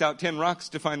he takes out 10 rocks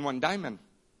to find one diamond.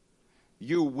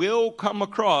 You will come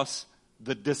across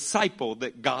the disciple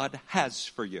that God has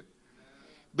for you.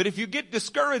 But if you get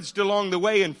discouraged along the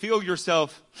way and feel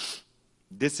yourself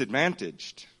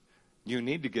disadvantaged, you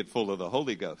need to get full of the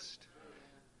Holy Ghost.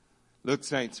 Look,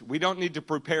 saints, we don't need to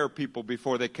prepare people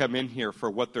before they come in here for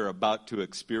what they're about to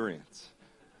experience.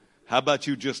 How about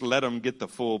you just let them get the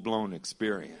full-blown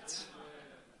experience?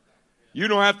 You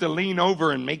don't have to lean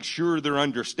over and make sure they're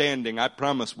understanding. I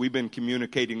promise we've been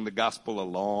communicating the gospel a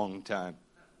long time.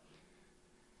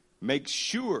 Make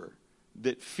sure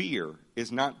that fear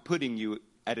is not putting you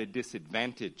at a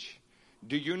disadvantage.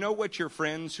 Do you know what your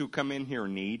friends who come in here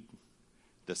need?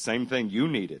 The same thing you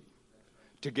needed.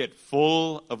 To get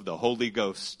full of the Holy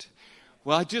Ghost.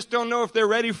 Well, I just don't know if they're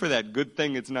ready for that. Good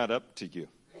thing it's not up to you.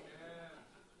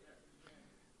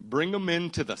 Bring them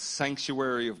into the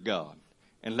sanctuary of God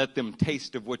and let them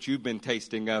taste of what you've been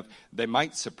tasting of. They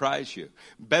might surprise you.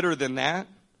 Better than that,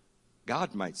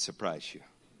 God might surprise you.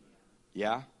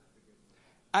 Yeah?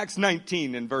 Acts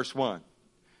 19 in verse 1.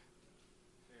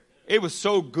 It was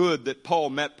so good that Paul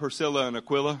met Priscilla and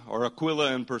Aquila, or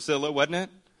Aquila and Priscilla, wasn't it?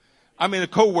 I mean, the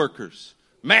co-workers.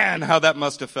 Man, how that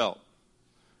must have felt.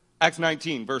 Acts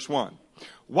 19, verse 1.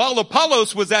 While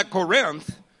Apollos was at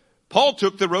Corinth, Paul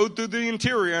took the road through the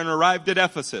interior and arrived at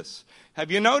Ephesus.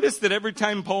 Have you noticed that every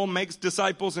time Paul makes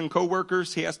disciples and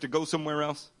co-workers, he has to go somewhere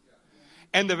else?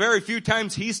 And the very few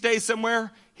times he stays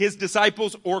somewhere, his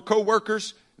disciples or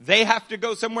co-workers, they have to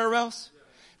go somewhere else?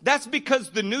 That's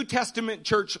because the New Testament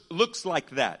church looks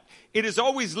like that. It is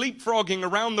always leapfrogging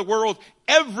around the world,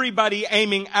 everybody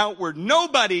aiming outward,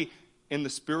 nobody in the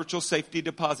spiritual safety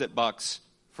deposit box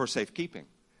for safekeeping.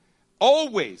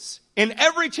 Always, in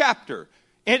every chapter,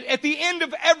 and at the end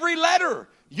of every letter,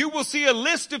 you will see a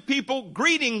list of people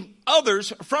greeting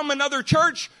others from another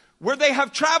church where they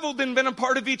have traveled and been a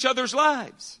part of each other's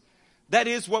lives. That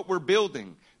is what we're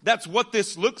building. That's what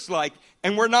this looks like.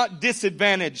 And we're not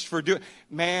disadvantaged for doing.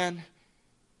 Man,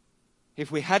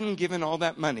 if we hadn't given all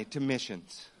that money to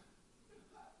missions.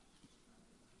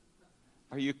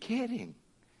 Are you kidding?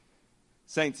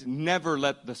 Saints, never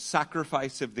let the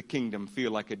sacrifice of the kingdom feel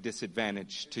like a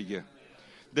disadvantage to you.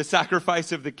 The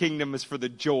sacrifice of the kingdom is for the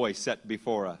joy set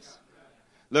before us.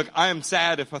 Look, I am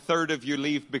sad if a third of you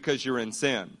leave because you're in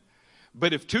sin.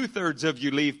 But if 2/3 of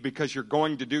you leave because you're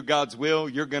going to do God's will,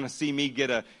 you're going to see me get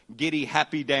a giddy,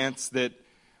 happy dance that,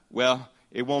 well,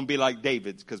 it won't be like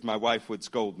David's because my wife would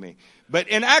scold me. But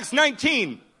in Acts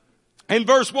 19, in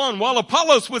verse 1, while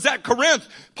Apollos was at Corinth,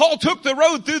 Paul took the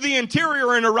road through the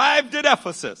interior and arrived at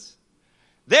Ephesus.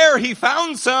 There he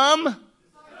found some disciples.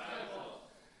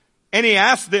 And he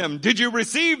asked them, did you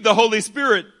receive the Holy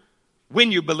Spirit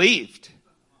when you believed?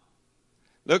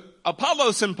 Look,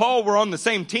 Apollos and Paul were on the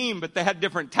same team, but they had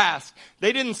different tasks.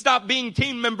 They didn't stop being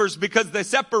team members because they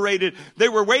separated. They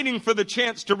were waiting for the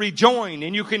chance to rejoin,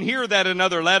 and you can hear that in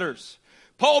other letters.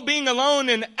 Paul being alone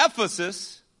in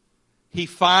Ephesus, he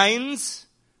finds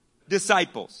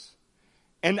disciples.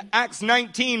 In Acts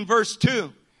 19 verse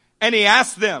 2, and he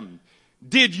asked them,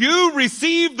 did you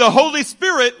receive the Holy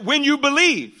Spirit when you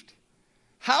believed?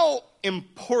 How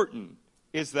important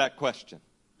is that question?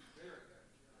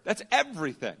 That's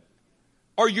everything.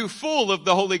 Are you full of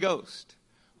the Holy Ghost?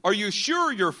 Are you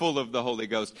sure you're full of the Holy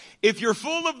Ghost? If you're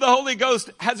full of the Holy Ghost,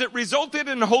 has it resulted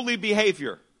in holy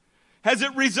behavior? Has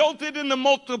it resulted in the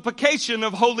multiplication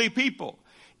of holy people?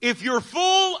 If you're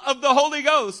full of the Holy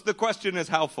Ghost, the question is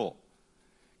how full?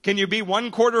 Can you be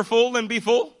 1/4 full and be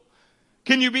full?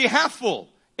 Can you be half full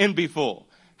and be full?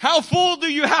 How full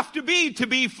do you have to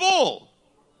be full?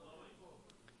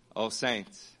 Oh,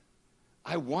 saints,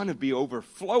 I want to be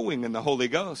overflowing in the Holy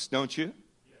Ghost, don't you?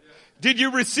 Did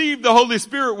you receive the Holy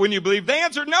Spirit when you believed? They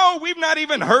answered, no, we've not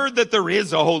even heard that there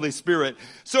is a Holy Spirit.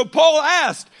 So Paul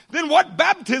asked, then what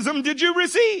baptism did you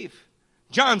receive?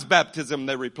 John's baptism,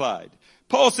 they replied.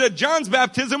 Paul said John's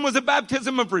baptism was a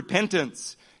baptism of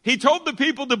repentance. He told the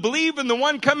people to believe in the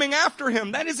one coming after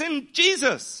him. That is in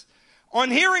Jesus.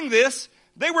 On hearing this,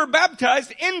 they were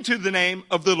baptized into the name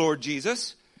of the Lord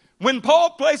Jesus. When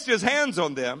Paul placed his hands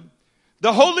on them,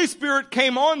 the Holy Spirit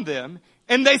came on them,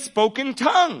 and they spoke in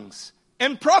tongues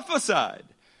and prophesied.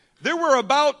 There were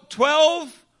about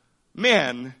 12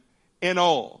 men in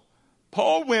all.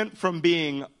 Paul went from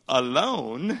being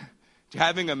alone to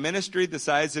having a ministry the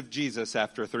size of Jesus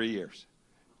after 3 years.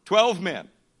 12 men.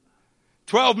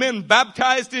 12 men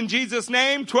baptized in Jesus'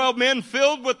 name. 12 men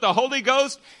filled with the Holy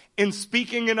Ghost and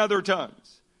speaking in other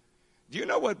tongues. Do you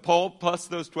know what Paul plus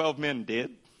those 12 men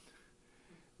did?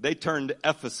 They turned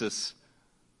Ephesus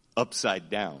upside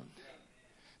down.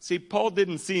 See, Paul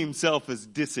didn't see himself as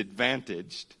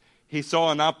disadvantaged. He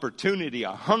saw an opportunity,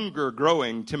 a hunger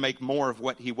growing to make more of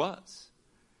what he was.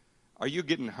 Are you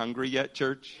getting hungry yet,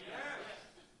 church?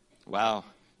 Wow.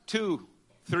 2,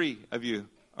 3 of you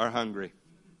are hungry.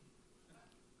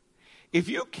 If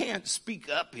you can't speak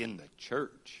up in the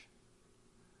church,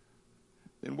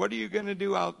 then what are you going to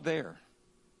do out there?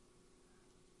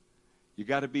 You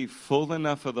got to be full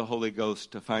enough of the Holy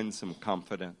Ghost to find some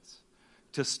confidence,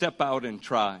 to step out and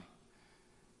try,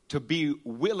 to be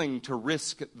willing to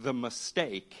risk the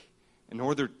mistake in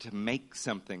order to make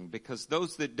something, because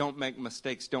those that don't make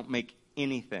mistakes don't make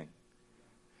anything.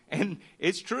 And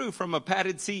it's true, from a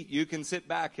padded seat, you can sit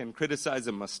back and criticize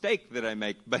a mistake that I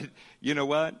make, but you know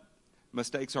what?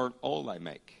 Mistakes aren't all I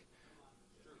make.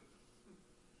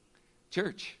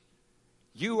 Church,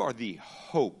 you are the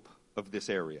hope of this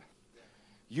area.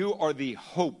 You are the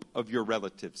hope of your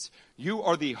relatives. You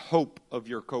are the hope of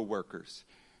your co-workers.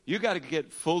 You got to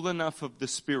get full enough of the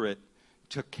Spirit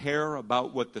to care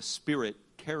about what the Spirit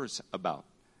cares about.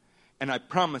 And I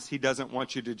promise He doesn't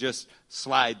want you to just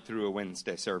slide through a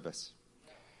Wednesday service.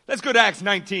 Let's go to Acts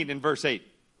 19 and verse 8.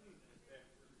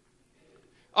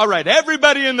 All right,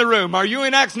 everybody in the room, are you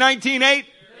in Acts 19:8? Yes.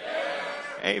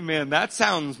 Amen. That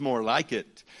sounds more like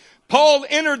it. Paul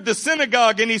entered the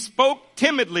synagogue and he spoke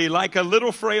timidly like a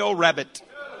little frail rabbit.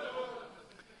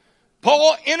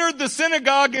 Paul entered the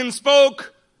synagogue and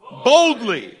spoke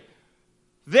boldly.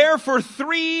 There for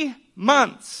 3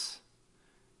 months.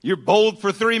 You're bold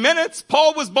for 3 minutes.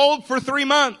 Paul was bold for 3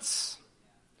 months.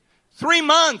 3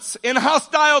 months in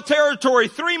hostile territory.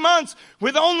 3 months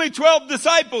with only 12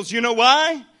 disciples. You know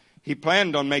why? He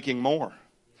planned on making more.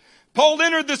 Paul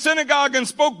entered the synagogue and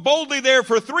spoke boldly there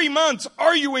for 3 months,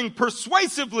 arguing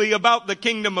persuasively about the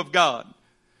kingdom of God.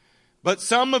 But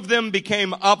some of them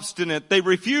became obstinate. They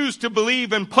refused to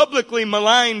believe and publicly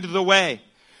maligned the way.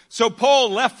 So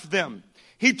Paul left them.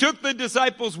 He took the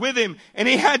disciples with him, and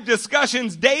he had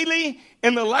discussions daily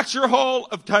in the lecture hall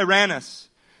of Tyrannus.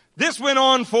 This went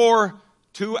on for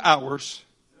 2 hours.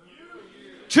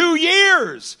 2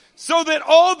 years. So that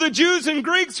all the Jews and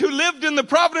Greeks who lived in the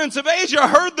province of Asia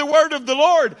heard the word of the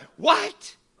Lord.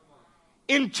 What?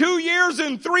 In 2 years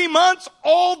and 3 months,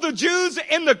 all the Jews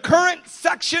in the current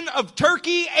section of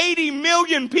Turkey, 80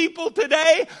 million people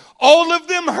today, all of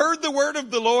them heard the word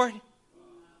of the Lord.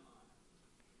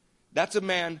 That's a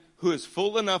man who is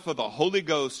full enough of the Holy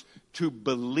Ghost to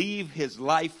believe his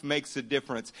life makes a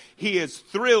difference. He is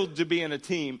thrilled to be in a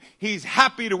team. He's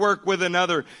happy to work with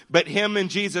another, but him and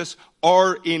Jesus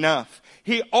are enough.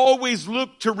 He always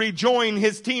looked to rejoin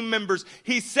his team members.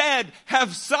 He said,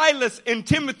 have Silas and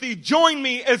Timothy join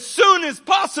me as soon as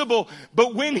possible.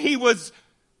 But when he was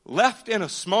left in a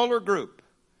smaller group,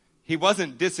 he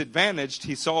wasn't disadvantaged.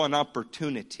 He saw an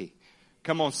opportunity.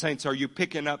 Come on, saints, are you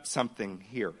picking up something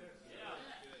here?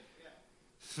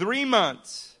 3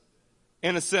 months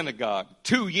in a synagogue,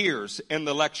 2 years in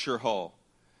the lecture hall.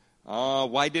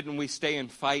 Why didn't we stay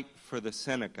and fight for the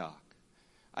synagogue?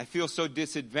 I feel so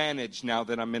disadvantaged now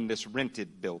that I'm in this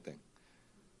rented building.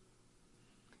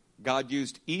 God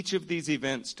used each of these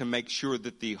events to make sure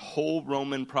that the whole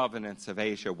Roman province of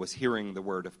Asia was hearing the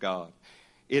word of God.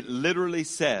 It literally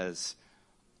says,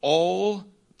 all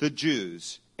the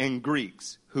Jews and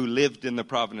Greeks who lived in the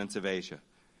province of Asia.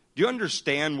 Do you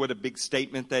understand what a big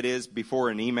statement that is before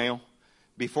an email,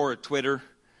 before a Twitter,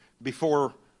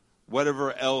 before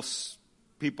whatever else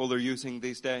people are using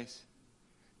these days?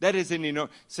 That isn't,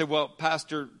 say, well,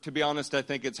 Pastor, to be honest, I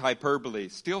think it's hyperbole.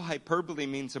 Still, hyperbole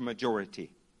means a majority.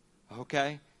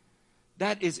 Okay?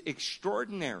 That is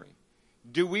extraordinary.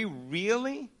 Do we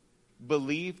really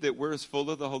believe that we're as full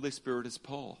of the Holy Spirit as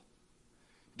Paul?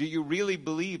 Do you really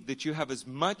believe that you have as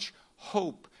much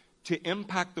hope to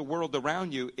impact the world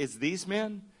around you as these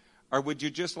men? Or would you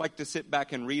just like to sit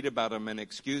back and read about them and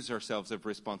excuse ourselves of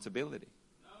responsibility?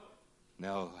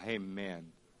 No.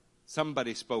 Amen.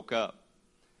 Somebody spoke up.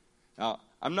 Now,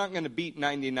 I'm not going to beat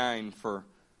 99 for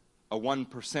a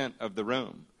 1% of the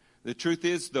room. The truth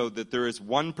is, though, that there is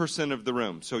 1% of the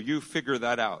room. So you figure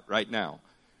that out right now.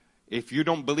 If you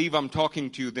don't believe I'm talking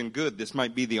to you, then good. This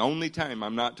might be the only time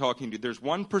I'm not talking to you. There's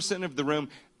 1% of the room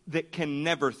that can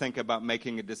never think about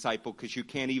making a disciple because you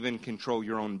can't even control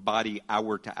your own body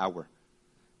hour to hour.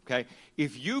 Okay?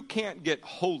 If you can't get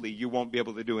holy, you won't be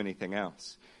able to do anything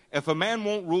else. If a man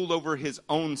won't rule over his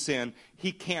own sin,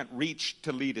 he can't reach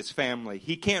to lead his family.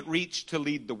 He can't reach to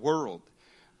lead the world.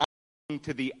 I'm talking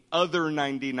to the other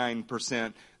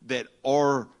 99% that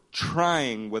are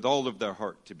trying with all of their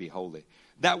heart to be holy.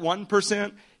 That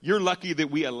 1%, you're lucky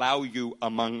that we allow you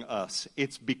among us.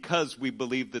 It's because we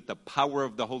believe that the power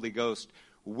of the Holy Ghost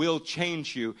will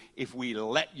change you if we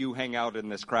let you hang out in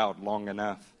this crowd long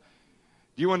enough.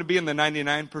 Do you want to be in the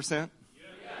 99%? Yes.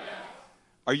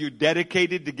 Are you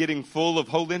dedicated to getting full of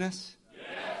holiness? Yes.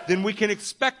 Then we can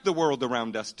expect the world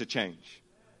around us to change.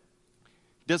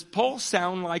 Does Paul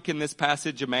sound like in this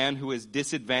passage a man who is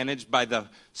disadvantaged by the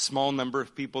small number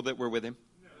of people that were with him?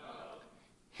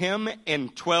 Him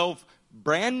and 12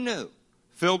 brand new,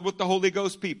 filled with the Holy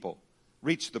Ghost people,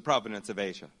 reached the province of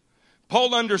Asia.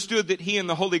 Paul understood that he and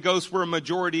the Holy Ghost were a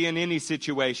majority in any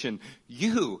situation.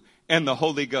 You and the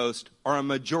Holy Ghost are a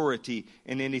majority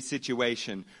in any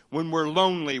situation. When we're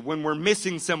lonely, when we're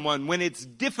missing someone, when it's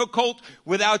difficult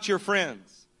without your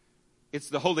friends, it's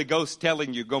the Holy Ghost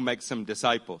telling you, go make some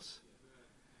disciples.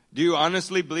 Do you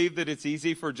honestly believe that it's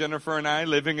easy for Jennifer and I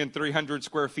living in 300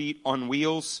 square feet on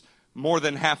wheels more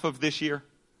than half of this year?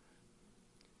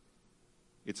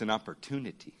 It's an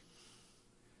opportunity.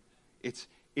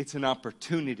 It's an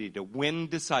opportunity to win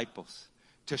disciples,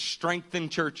 to strengthen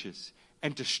churches,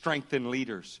 and to strengthen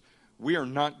leaders. We are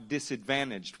not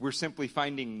disadvantaged. We're simply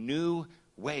finding new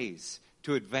ways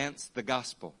to advance the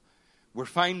gospel. We're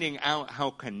finding out how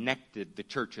connected the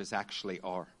churches actually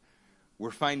are.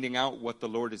 We're finding out what the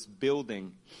Lord is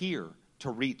building here to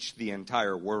reach the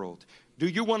entire world. Do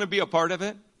you want to be a part of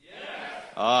it?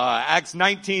 Acts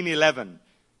 19:11.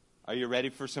 Are you ready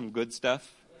for some good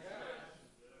stuff?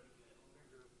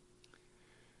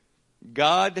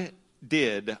 God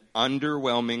did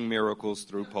underwhelming miracles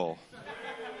through Paul.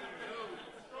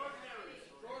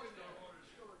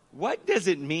 What does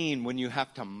it mean when you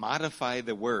have to modify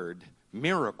the word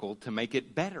miracle to make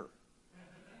it better?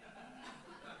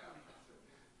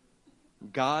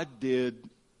 God did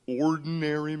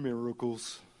ordinary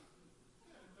miracles.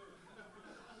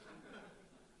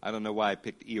 I don't know why I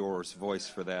picked Eeyore's voice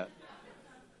for that.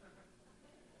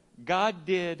 God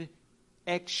did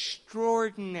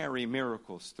extraordinary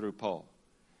miracles through Paul.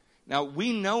 Now,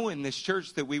 we know in this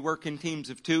church that we work in teams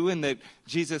of two and that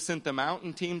Jesus sent them out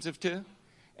in teams of two.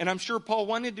 And I'm sure Paul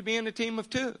wanted to be in a team of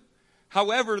two.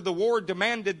 However, the war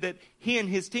demanded that he and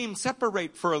his team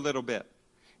separate for a little bit.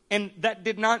 And that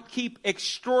did not keep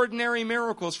extraordinary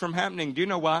miracles from happening. Do you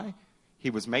know why? He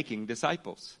was making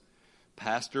disciples.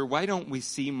 Pastor, why don't we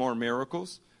see more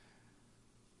miracles?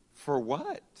 For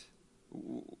what?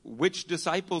 Which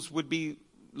disciples would be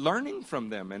learning from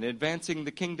them and advancing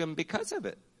the kingdom because of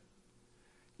it?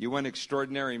 You want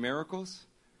extraordinary miracles?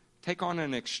 Take on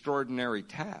an extraordinary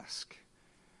task.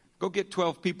 Go get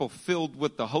 12 people filled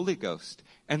with the Holy Ghost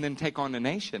and then take on a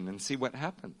nation and see what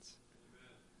happens.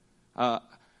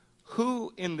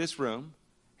 Who in this room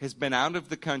has been out of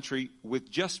the country with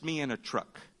just me in a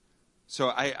truck? So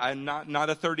I'm not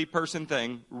a 30-person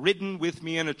thing, ridden with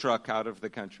me in a truck out of the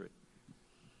country.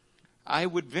 I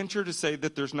would venture to say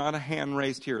that there's not a hand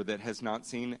raised here that has not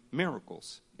seen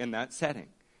miracles in that setting.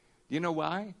 Do you know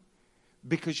why?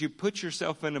 Because you put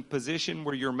yourself in a position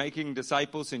where you're making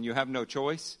disciples and you have no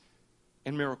choice,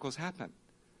 and miracles happen.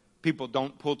 People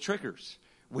don't pull triggers.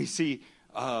 We see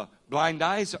blind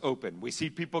eyes open. We see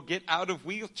people get out of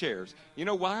wheelchairs. You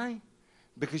know why?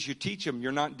 Because you teach them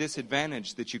you're not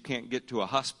disadvantaged, that you can't get to a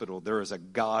hospital. There is a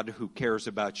God who cares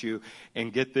about you.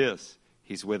 And get this,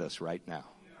 He's with us right now.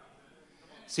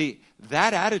 See,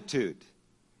 that attitude,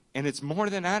 and it's more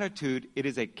than attitude, it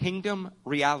is a kingdom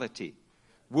reality,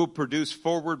 will produce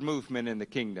forward movement in the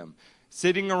kingdom.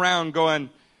 Sitting around going,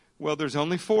 well, there's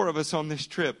only 4 of us on this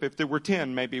trip. If there were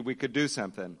 10, maybe we could do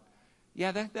something.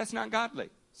 Yeah, that's not godly.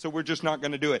 So we're just not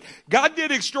going to do it. God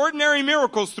did extraordinary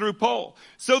miracles through Paul,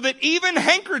 so that even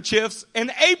handkerchiefs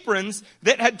and aprons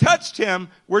that had touched him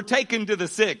were taken to the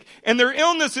sick, and their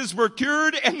illnesses were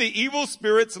cured, and the evil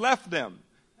spirits left them.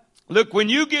 Look, when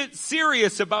you get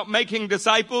serious about making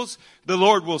disciples, the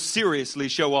Lord will seriously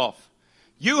show off.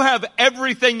 You have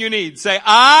everything you need. Say,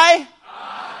 I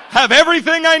have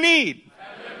everything I need.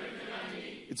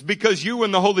 It's because you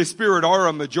and the Holy Spirit are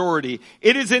a majority.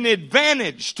 It is an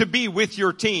advantage to be with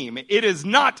your team. It is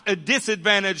not a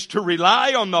disadvantage to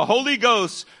rely on the Holy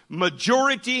Ghost's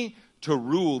majority to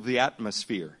rule the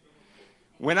atmosphere.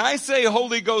 When I say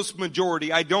Holy Ghost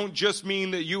majority, I don't just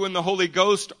mean that you and the Holy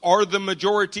Ghost are the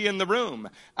majority in the room.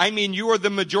 I mean you are the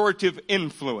majority of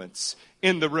influence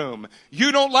in the room.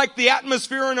 You don't like the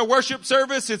atmosphere in a worship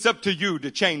service, it's up to you to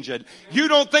change it. You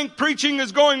don't think preaching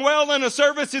is going well in a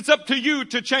service, it's up to you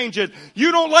to change it.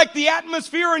 You don't like the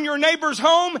atmosphere in your neighbor's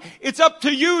home, it's up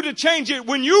to you to change it.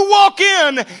 When you walk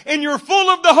in and you're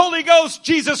full of the Holy Ghost,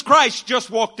 Jesus Christ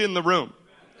just walked in the room.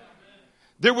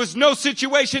 There was no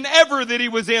situation ever that he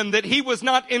was in that he was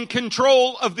not in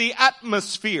control of the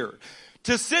atmosphere.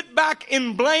 To sit back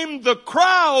and blame the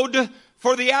crowd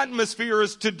for the atmosphere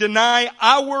is to deny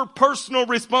our personal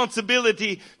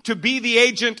responsibility to be the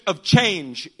agent of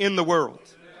change in the world.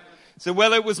 So,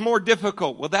 well, it was more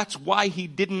difficult. Well, that's why he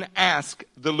didn't ask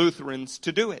the Lutherans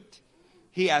to do it.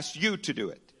 He asked you to do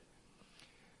it.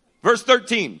 Verse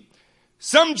 13.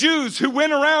 Some Jews who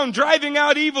went around driving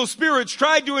out evil spirits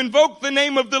tried to invoke the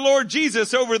name of the Lord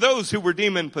Jesus over those who were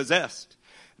demon possessed.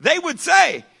 They would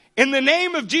say, in the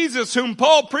name of Jesus whom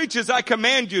Paul preaches, I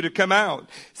command you to come out.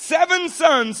 7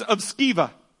 sons of Sceva.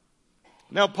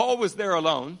 Now Paul was there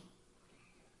alone,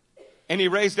 and he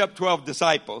raised up 12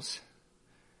 disciples.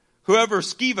 Whoever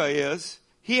Sceva is,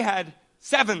 he had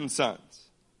 7 sons.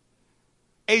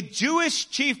 A Jewish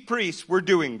chief priests were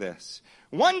doing this.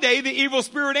 One day the evil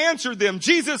spirit answered them,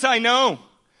 Jesus I know,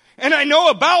 and I know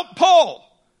about Paul,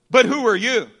 but who are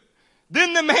you?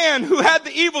 Then the man who had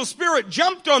the evil spirit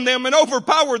jumped on them and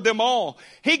overpowered them all.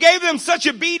 He gave them such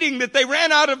a beating that they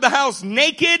ran out of the house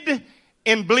naked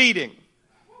and bleeding.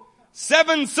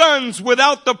 7 sons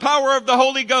without the power of the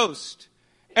Holy Ghost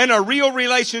and a real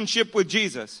relationship with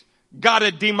Jesus got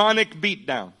a demonic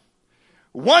beatdown.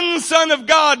 1 son of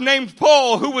God named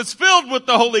Paul, who was filled with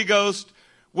the Holy Ghost,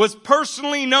 was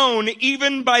personally known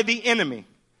even by the enemy.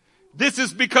 This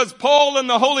is because Paul and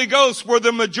the Holy Ghost were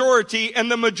the majority,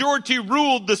 and the majority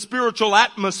ruled the spiritual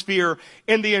atmosphere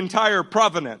in the entire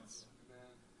province.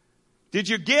 Did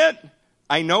you get?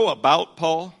 I know about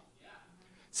Paul.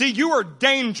 See, you are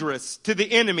dangerous to the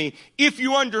enemy if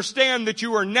you understand that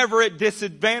you are never at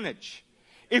disadvantage.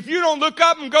 If you don't look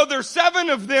up and go, there's 7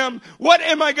 of them, what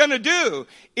am I going to do?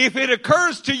 If it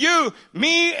occurs to you,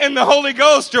 me and the Holy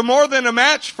Ghost are more than a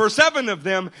match for 7 of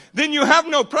them, then you have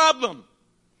no problem.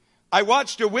 I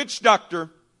watched a witch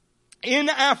doctor in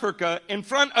Africa in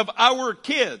front of our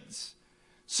kids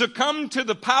succumb to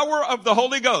the power of the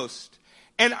Holy Ghost.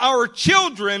 And our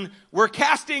children were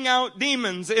casting out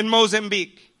demons in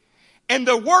Mozambique. And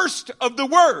the worst of the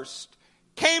worst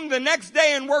came the next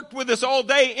day and worked with us all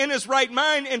day in his right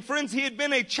mind. And friends, he had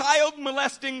been a child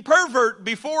molesting pervert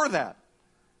before that.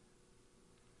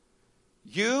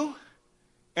 You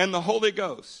and the Holy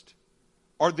Ghost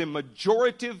are the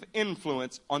majorative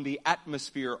influence on the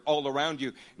atmosphere all around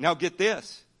you. Now get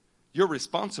this. You're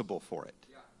responsible for it.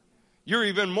 You're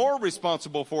even more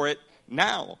responsible for it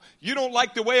now. You don't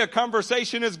like the way a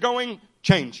conversation is going?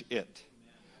 Change it.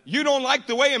 You don't like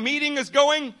the way a meeting is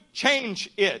going? Change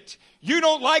it. You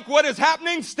don't like what is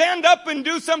happening? Stand up and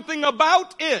do something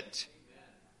about it.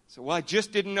 So, well, I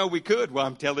just didn't know we could. Well,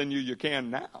 I'm telling you, you can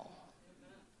now.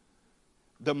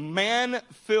 The man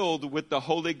filled with the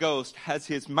Holy Ghost has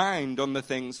his mind on the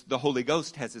things the Holy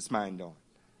Ghost has his mind on.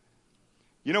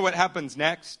 You know what happens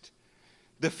next?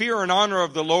 The fear and honor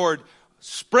of the Lord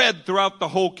spread throughout the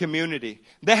whole community.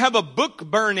 They have a book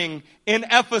burning in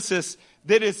Ephesus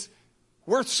that is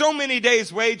worth so many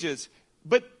days' wages.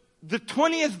 But the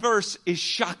 20th verse is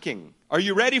shocking. Are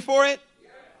you ready for it?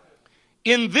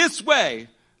 In this way,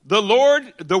 the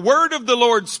word of the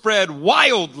Lord spread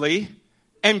wildly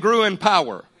and grew in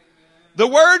power. The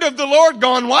word of the Lord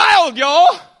gone wild,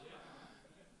 y'all.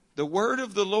 The word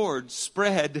of the Lord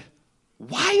spread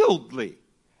wildly.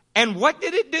 And what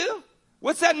did it do?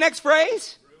 What's that next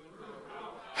phrase?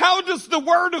 How does the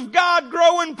word of God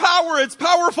grow in power? It's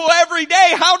powerful every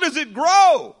day. How does it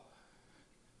grow?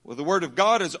 Well, the word of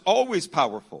God is always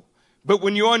powerful. But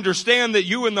when you understand that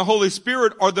you and the Holy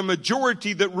Spirit are the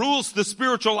majority that rules the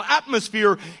spiritual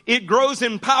atmosphere, it grows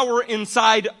in power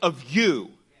inside of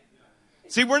you.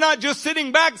 See, we're not just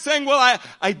sitting back saying, well,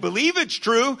 I believe it's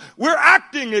true. We're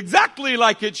acting exactly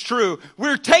like it's true.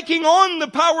 We're taking on the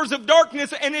powers of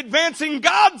darkness and advancing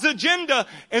God's agenda.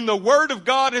 And the Word of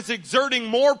God is exerting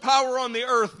more power on the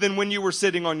earth than when you were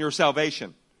sitting on your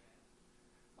salvation.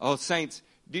 Oh, saints,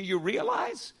 do you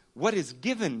realize what is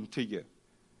given to you?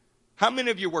 How many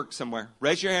of you work somewhere?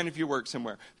 Raise your hand if you work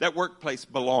somewhere. That workplace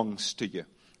belongs to you.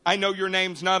 I know your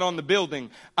name's not on the building.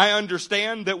 I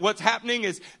understand that what's happening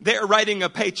is they're writing a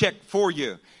paycheck for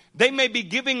you. They may be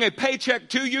giving a paycheck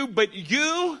to you, but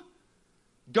you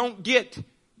don't get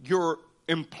your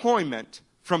employment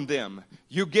from them.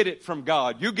 You get it from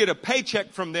God. You get a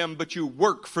paycheck from them, but you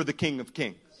work for the King of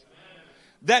Kings.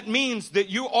 That means that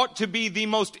you ought to be the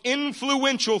most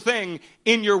influential thing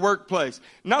in your workplace.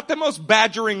 Not the most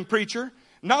badgering preacher.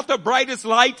 Not the brightest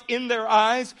light in their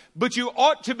eyes, but you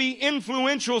ought to be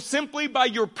influential simply by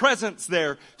your presence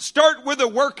there. Start with a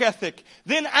work ethic.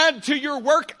 Then add to your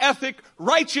work ethic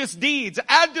righteous deeds.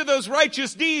 Add to those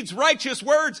righteous deeds righteous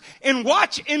words. And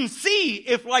watch and see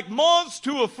if, like moths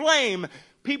to a flame,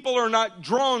 people are not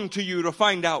drawn to you to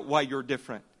find out why you're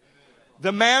different.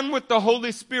 The man with the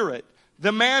Holy Spirit,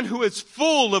 the man who is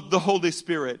full of the Holy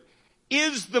Spirit,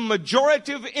 is the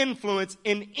majorative influence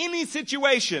in any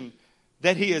situation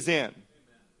that he is in.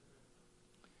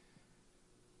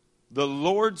 The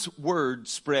Lord's word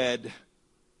spread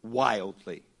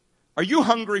wildly. Are you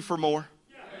hungry for more?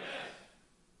 Yes.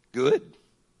 Good.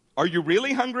 Are you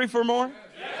really hungry for more?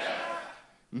 Yes.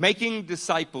 Making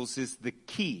disciples is the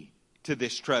key to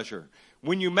this treasure.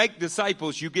 When you make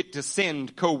disciples, you get to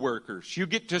send co-workers. You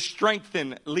get to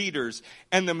strengthen leaders.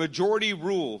 And the majority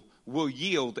rule will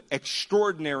yield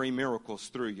extraordinary miracles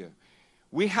through you.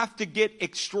 We have to get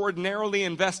extraordinarily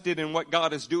invested in what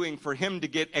God is doing for Him to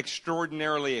get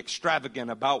extraordinarily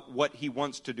extravagant about what He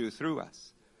wants to do through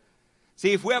us.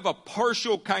 See, if we have a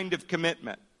partial kind of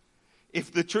commitment,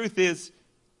 if the truth is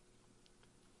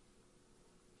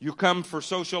you come for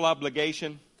social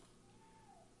obligation,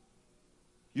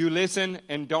 you listen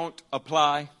and don't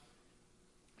apply,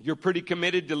 you're pretty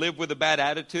committed to live with a bad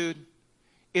attitude,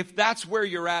 if that's where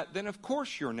you're at, then of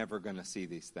course you're never going to see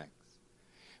these things.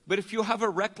 But if you have a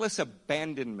reckless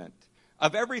abandonment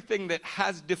of everything that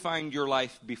has defined your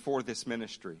life before this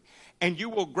ministry, and you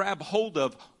will grab hold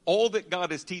of all that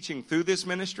God is teaching through this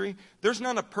ministry, there's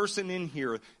not a person in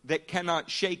here that cannot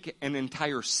shake an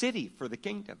entire city for the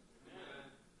kingdom.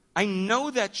 I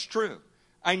know that's true.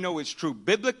 I know it's true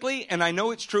biblically, and I know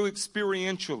it's true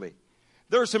experientially.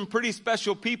 There are some pretty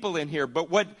special people in here, but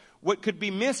what could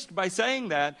be missed by saying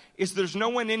that is there's no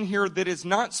one in here that is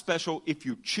not special if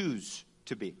you choose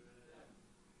to be.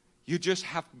 You just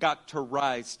have got to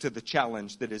rise to the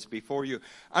challenge that is before you.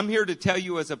 I'm here to tell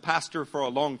you as a pastor for a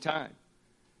long time,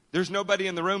 there's nobody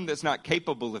in the room that's not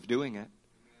capable of doing it.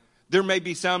 There may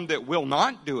be some that will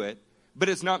not do it, but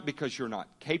it's not because you're not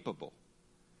capable.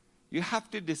 You have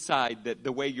to decide that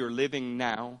the way you're living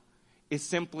now is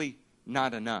simply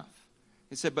not enough.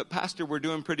 He said, but Pastor, we're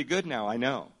doing pretty good now. I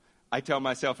know. I tell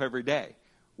myself every day,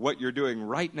 what you're doing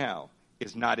right now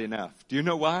is not enough. Do you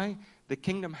know why? The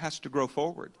kingdom has to grow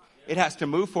forward. It has to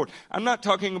move forward. I'm not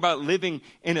talking about living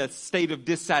in a state of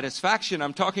dissatisfaction.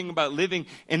 I'm talking about living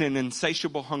in an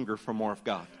insatiable hunger for more of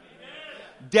God.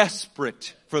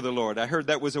 Desperate for the Lord. I heard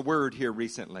that was a word here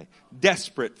recently.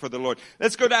 Desperate for the Lord.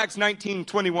 Let's go to Acts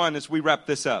 19:21 as we wrap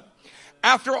this up.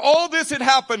 After all this had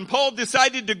happened, Paul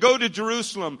decided to go to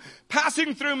Jerusalem,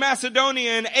 passing through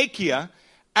Macedonia and Achaia.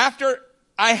 After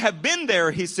I have been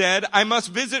there, he said, I must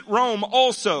visit Rome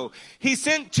also. He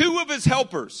sent 2 of his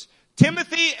helpers,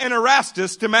 Timothy and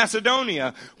Erastus, to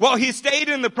Macedonia, while he stayed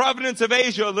in the province of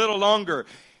Asia a little longer.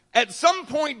 At some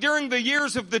point during the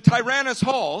years of the Tyrannus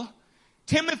Hall,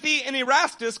 Timothy and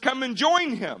Erastus come and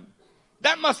join him.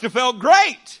 That must have felt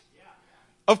great.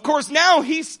 Of course, now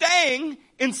he's staying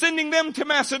and sending them to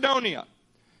Macedonia.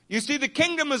 You see, the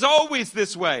kingdom is always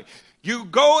this way. You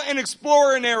go and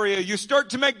explore an area. You start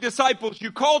to make disciples.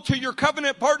 You call to your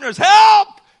covenant partners, help!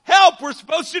 Help! We're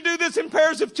supposed to do this in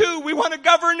pairs of 2. We want to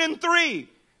govern in 3.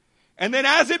 And then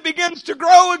as it begins to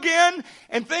grow again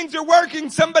and things are working,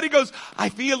 somebody goes, I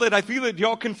feel it. Do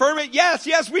y'all confirm it?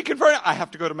 Yes, we confirm it. I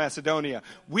have to go to Macedonia.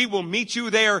 We will meet you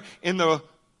there in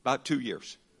about 2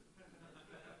 years.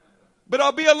 But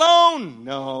I'll be alone.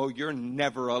 No, you're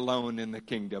never alone in the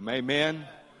kingdom. Amen?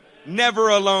 Never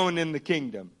alone in the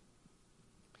kingdom.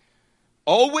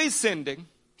 Always sending.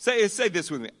 Say this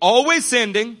with me. Always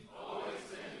sending.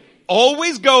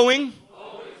 Always going.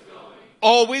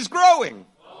 Always growing.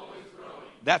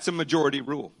 That's a majority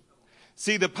rule.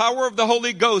 See, the power of the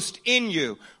Holy Ghost in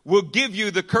you will give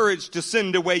you the courage to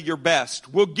send away your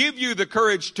best. Will give you the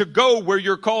courage to go where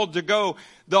you're called to go.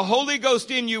 The Holy Ghost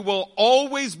in you will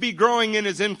always be growing in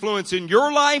His influence in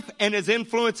your life and His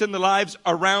influence in the lives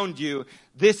around you.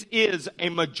 This is a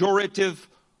majorative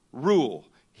rule.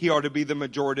 He ought to be the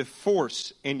majorative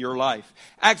force in your life.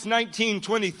 Acts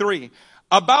 19:23.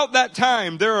 About that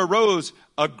time, there arose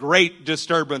a great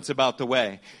disturbance about the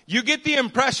way. You get the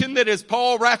impression that as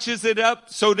Paul ratchets it up,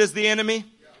 so does the enemy.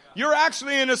 You're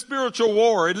actually in a spiritual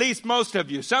war, at least most of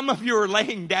you. Some of you are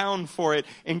laying down for it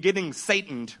and getting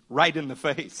Sataned right in the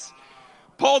face.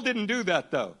 Paul didn't do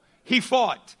that, though. He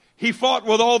fought. He fought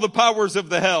with all the powers of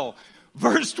the hell.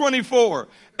 Verse 24,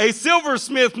 a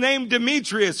silversmith named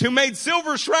Demetrius, who made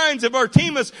silver shrines of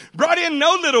Artemis, brought in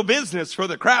no little business for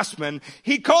the craftsmen.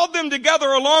 He called them together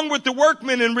along with the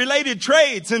workmen in related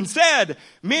trades and said,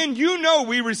 men, you know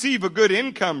we receive a good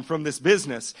income from this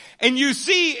business. And you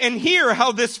see and hear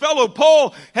how this fellow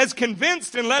Paul has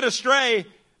convinced and led astray,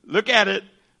 look at it,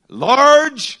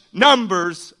 large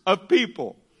numbers of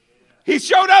people. He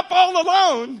showed up all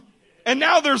alone. And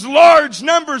now there's large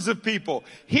numbers of people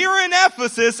here in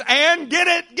Ephesus and get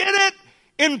it,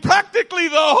 in practically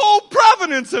the whole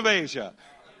province of Asia.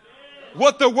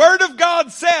 What the Word of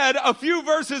God said a few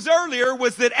verses earlier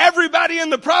was that everybody in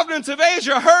the province of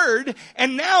Asia heard,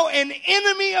 and now an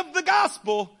enemy of the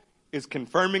gospel is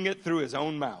confirming it through his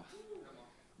own mouth.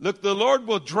 Look, the Lord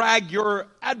will drag your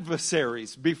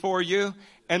adversaries before you,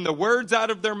 and the words out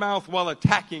of their mouth while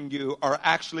attacking you are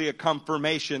actually a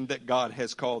confirmation that God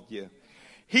has called you.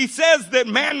 He says that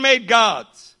man-made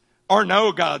gods are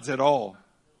no gods at all.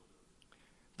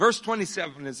 Verse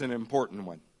 27 is an important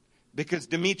one because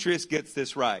Demetrius gets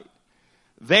this right.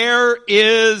 There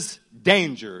is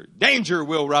danger. Danger,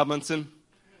 Will Robinson.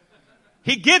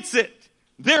 He gets it.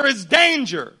 There is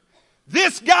danger.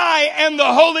 This guy and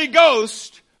the Holy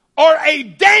Ghost are a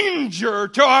danger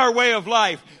to our way of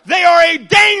life. They are a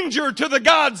danger to the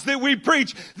gods that we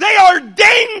preach. They are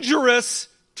dangerous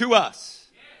to us.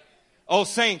 Oh,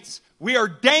 saints, we are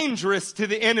dangerous to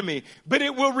the enemy. But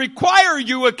it will require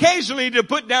you occasionally to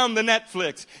put down the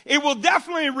Netflix. It will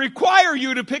definitely require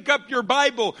you to pick up your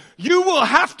Bible. You will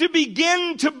have to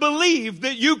begin to believe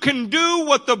that you can do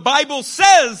what the Bible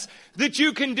says that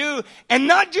you can do. And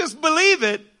not just believe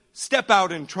it, step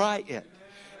out and try it.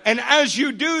 And as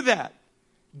you do that,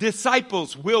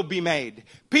 disciples will be made.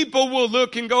 People will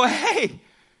look and go, hey,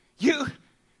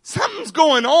 something's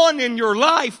going on in your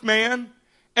life, man.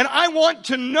 And I want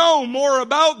to know more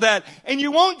about that. And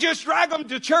you won't just drag them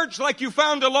to church like you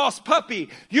found a lost puppy.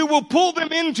 You will pull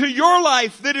them into your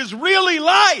life that is really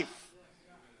life.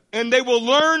 And they will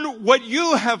learn what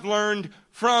you have learned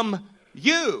from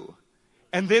you.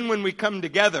 And then when we come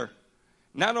together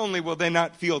not only will they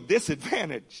not feel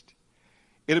disadvantaged,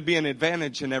 it'll be an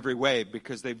advantage in every way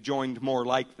because they've joined more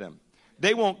like them.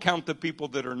 They won't count the people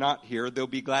that are not here. They'll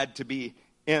be glad to be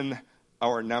in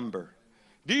our number.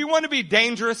 Do you want to be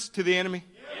dangerous to the enemy?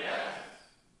 Yes.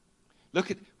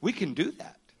 Look, we can do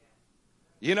that.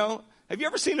 You know, have you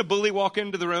ever seen a bully walk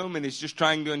into the room and he's just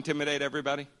trying to intimidate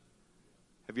everybody?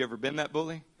 Have you ever been that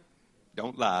bully?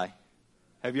 Don't lie.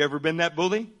 Have you ever been that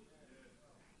bully?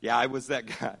 Yeah, I was that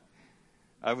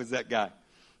guy.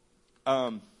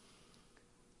 I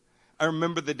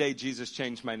remember the day Jesus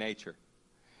changed my nature.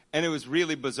 And it was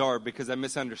really bizarre because I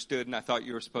misunderstood and I thought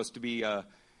you were supposed to be a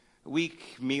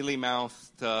weak,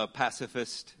 mealy-mouthed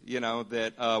pacifist,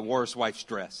 that wore his wife's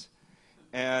dress.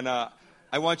 And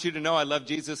I want you to know I love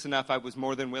Jesus enough. I was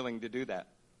more than willing to do that.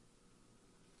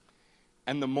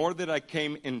 And the more that I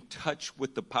came in touch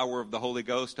with the power of the Holy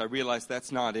Ghost, I realized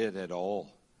that's not it at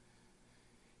all.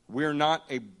 We're not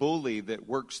a bully that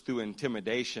works through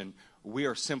intimidation. We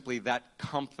are simply that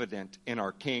confident in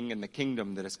our King and the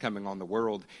kingdom that is coming on the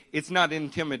world. It's not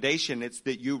intimidation. It's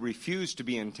that you refuse to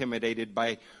be intimidated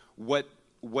by what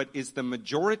is the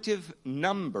majorative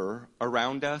number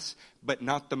around us, but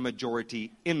not the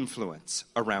majority influence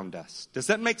around us. Does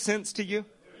that make sense to you?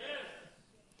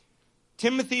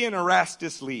 Timothy and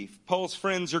Erastus leave. Paul's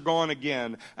friends are gone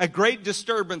again. A great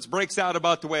disturbance breaks out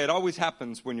about the way it always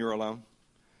happens when you're alone.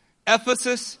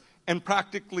 Ephesus and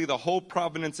practically the whole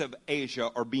province of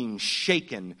Asia are being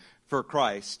shaken for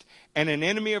Christ. And an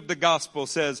enemy of the gospel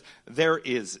says there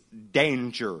is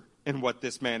danger in what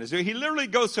this man is doing. He literally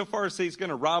goes so far as to say he's going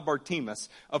to rob Artemis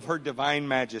of her divine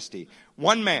majesty.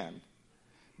 One man.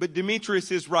 But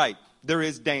Demetrius is right. There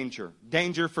is danger.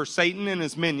 Danger for Satan and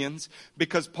his minions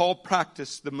because Paul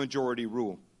practiced the majority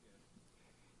rule.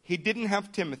 He didn't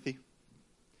have Timothy.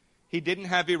 He didn't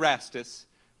have Erastus.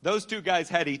 Those two guys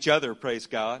had each other, praise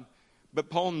God. But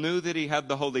Paul knew that he had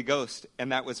the Holy Ghost,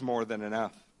 and that was more than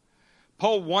enough.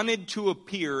 Paul wanted to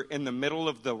appear in the middle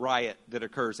of the riot that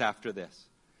occurs after this.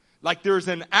 Like there's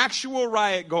an actual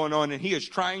riot going on, and he is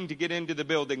trying to get into the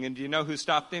building. And do you know who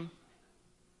stopped him?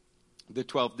 The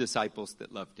 12 disciples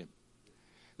that loved him.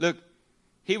 Look,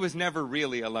 he was never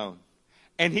really alone.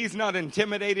 And he's not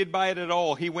intimidated by it at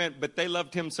all. He went, but they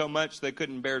loved him so much they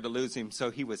couldn't bear to lose him. So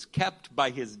he was kept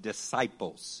by his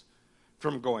disciples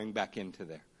from going back into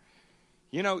there.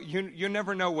 You know, you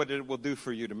never know what it will do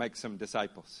for you to make some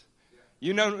disciples.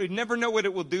 You never know what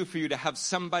it will do for you to have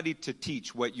somebody to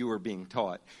teach what you are being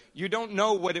taught. You don't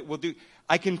know what it will do.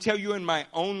 I can tell you in my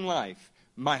own life,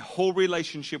 my whole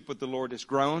relationship with the Lord has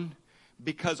grown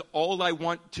because all I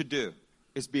want to do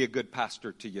is be a good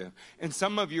pastor to you. And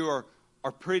some of you are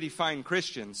pretty fine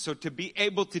Christians. So to be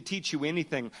able to teach you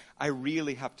anything, I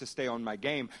really have to stay on my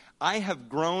game. I have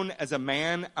grown as a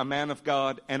man of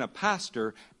God, and a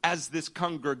pastor as this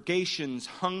congregation's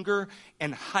hunger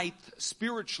and height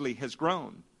spiritually has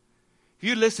grown. If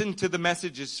you listen to the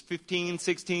messages 15,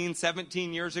 16,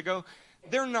 17 years ago,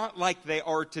 they're not like they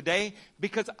are today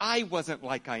because I wasn't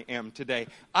like I am today.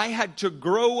 I had to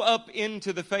grow up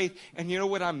into the faith. And you know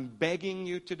what I'm begging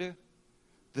you to do?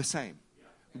 The same.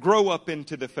 Grow up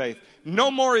into the faith. No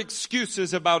more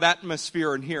excuses about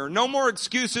atmosphere in here. No more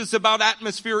excuses about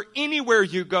atmosphere anywhere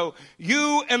you go.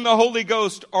 You and the Holy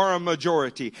Ghost are a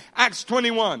majority. Acts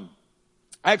 21.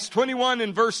 Acts 21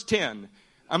 and verse 10.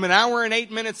 I'm an hour and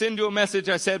 8 minutes into a message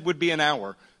I said would be an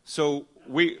hour. So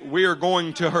we are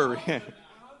going to hurry.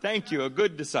 Thank you, a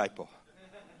good disciple.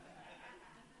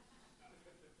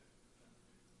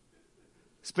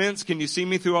 Spence, can you see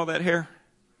me through all that hair?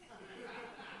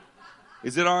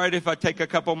 Is it all right if I take a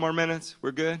couple more minutes?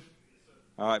 We're good?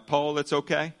 All right, Paul, it's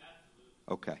okay?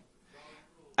 Okay.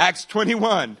 Acts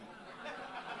 21,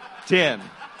 10.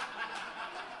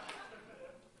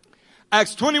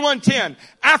 Acts 21:10.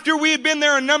 After we had been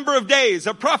there a number of days,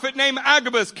 a prophet named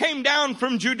Agabus came down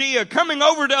from Judea. Coming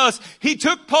over to us, he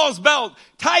took Paul's belt,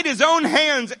 tied his own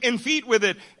hands and feet with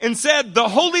it, and said, "The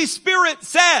Holy Spirit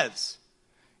says,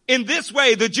 in this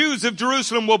way the Jews of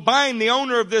Jerusalem will bind the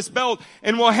owner of this belt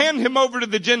and will hand him over to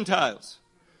the Gentiles."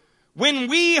 When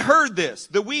we heard this,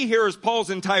 the we here is Paul's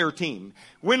entire team.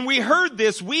 When we heard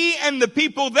this, we and the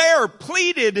people there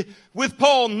pleaded with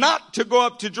Paul not to go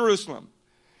up to Jerusalem.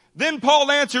 Then Paul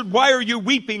answered, "Why are you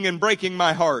weeping and breaking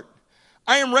my heart?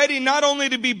 I am ready not only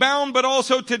to be bound, but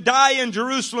also to die in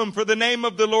Jerusalem for the name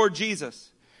of the Lord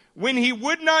Jesus." When he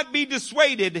would not be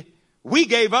dissuaded, we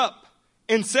gave up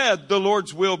and said, "The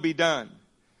Lord's will be done."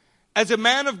 As a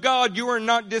man of God, you are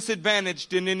not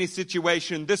disadvantaged in any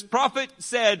situation. This prophet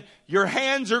said, your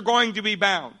hands are going to be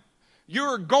bound.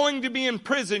 You're going to be in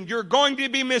prison. You're going to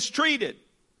be mistreated.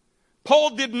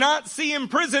 Paul did not see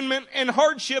imprisonment and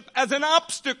hardship as an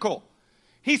obstacle.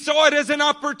 He saw it as an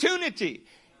opportunity.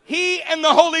 He and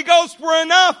the Holy Ghost were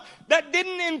enough that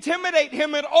didn't intimidate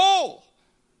him at all.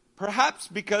 Perhaps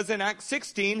because in Acts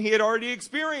 16 he had already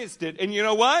experienced it. And you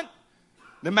know what?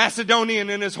 The Macedonian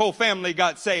and his whole family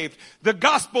got saved. The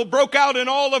gospel broke out in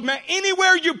all of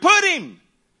anywhere you put him,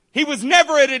 he was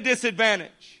never at a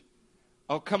disadvantage.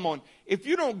 Oh, come on. If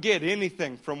you don't get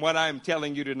anything from what I'm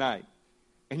telling you tonight,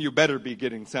 and you better be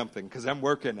getting something because I'm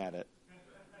working at it.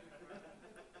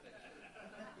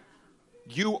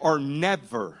 You are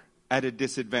never at a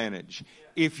disadvantage.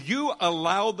 If you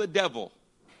allow the devil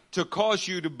to cause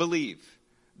you to believe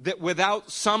that without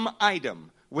some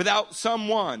item, without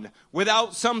someone,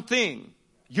 without something,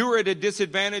 you're at a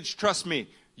disadvantage, trust me,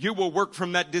 you will work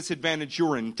from that disadvantage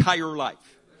your entire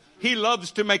life. He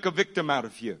loves to make a victim out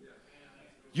of you.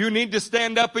 You need to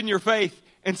stand up in your faith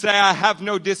and say, I have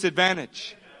no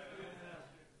disadvantage.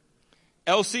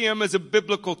 LCM is a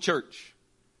biblical church.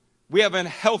 We have a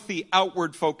healthy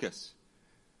outward focus.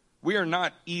 We are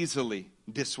not easily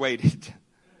dissuaded.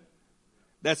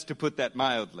 That's to put that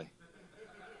mildly.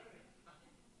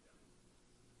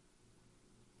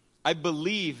 I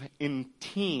believe in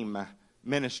team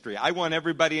ministry. I want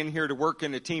everybody in here to work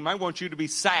in a team. I want you to be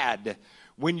sad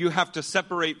when you have to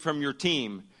separate from your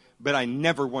team. But I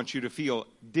never want you to feel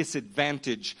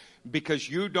disadvantaged because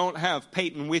you don't have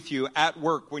Peyton with you at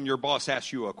work when your boss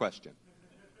asks you a question.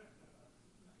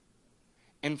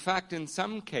 In fact, in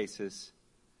some cases,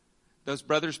 those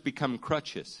brothers become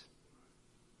crutches.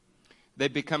 They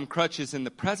become crutches in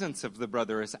the presence of the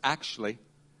brother is actually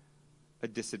a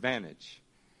disadvantage.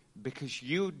 Because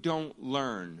you don't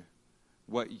learn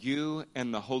what you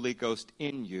and the Holy Ghost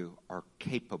in you are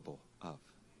capable of.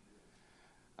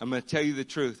 I'm going to tell you the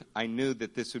truth. I knew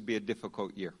that this would be a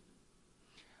difficult year.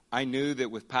 I knew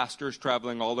that with pastors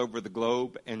traveling all over the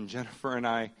globe and Jennifer and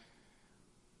I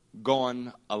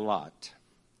gone a lot,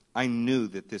 I knew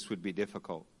that this would be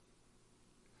difficult.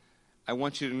 I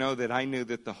want you to know that I knew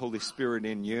that the Holy Spirit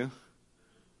in you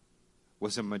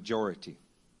was a majority.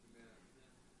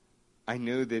 I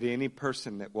knew that any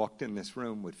person that walked in this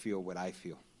room would feel what I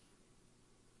feel.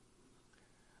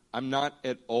 I'm not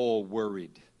at all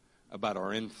worried about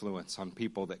our influence on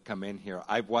people that come in here.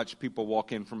 I've watched people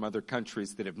walk in from other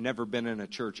countries that have never been in a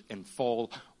church and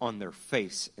fall on their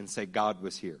face and say, God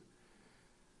was here.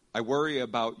 I worry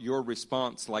about your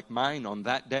response like mine on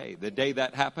that day. The day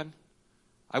that happened,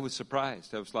 I was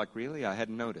surprised. I was like, really? I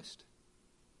hadn't noticed.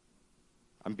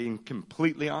 I'm being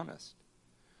completely honest.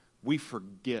 We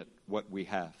forget what we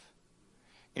have.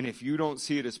 And if you don't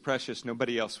see it as precious,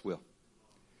 nobody else will.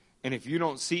 And if you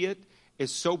don't see it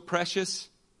as so precious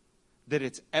that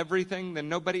it's everything, then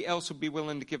nobody else will be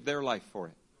willing to give their life for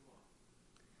it.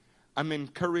 I'm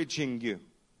encouraging you.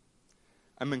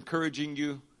 I'm encouraging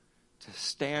you to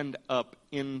stand up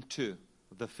into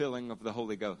the filling of the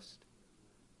Holy Ghost.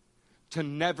 To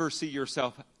never see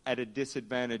yourself at a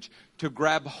disadvantage. To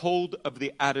grab hold of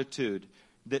the attitude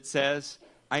that says,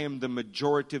 I am the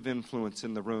majority of influence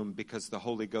in the room because the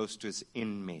Holy Ghost is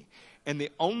in me. And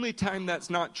the only time that's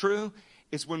not true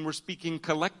is when we're speaking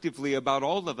collectively about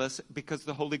all of us because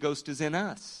the Holy Ghost is in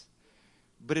us.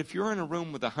 But if you're in a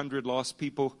room with 100 lost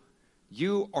people,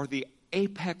 you are the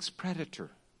apex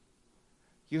predator.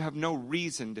 You have no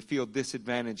reason to feel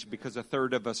disadvantaged because a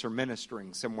third of us are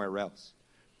ministering somewhere else.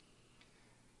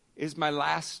 Is my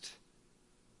last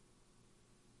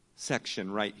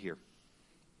section right here.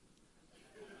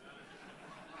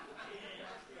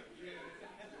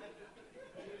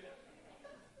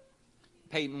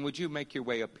 Peyton, would you make your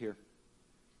way up here?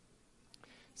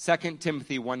 2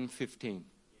 Timothy 1:15.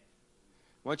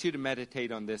 I want you to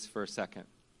meditate on this for a second.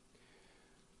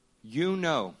 You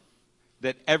know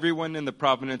that everyone in the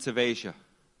province of Asia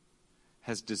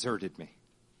has deserted me,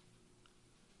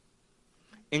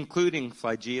 including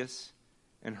Phlegyas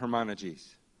and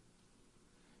Hermogenes.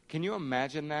 Can you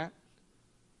imagine that?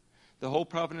 The whole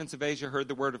province of Asia heard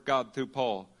the word of God through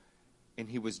Paul, and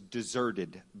he was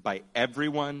deserted by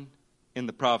everyone in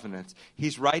the province.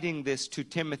 He's writing this to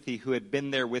Timothy, who had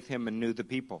been there with him and knew the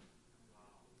people.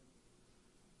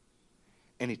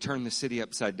 And he turned the city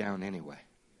upside down anyway.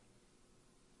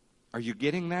 Are you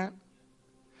getting that?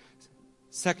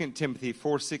 2 Timothy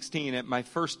 4:16, at my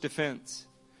first defense,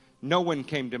 no one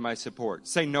came to my support.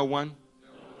 Say no one. No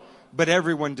one. But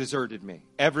everyone deserted me.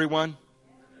 Everyone.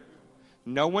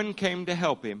 No one came to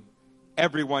help him.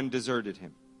 Everyone deserted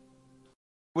him.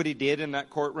 What he did in that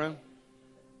courtroom?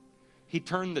 He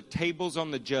turned the tables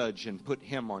on the judge and put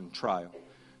him on trial.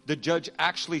 The judge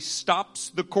actually stops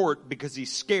the court because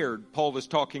he's scared Paul is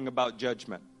talking about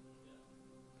judgment.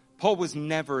 Paul was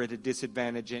never at a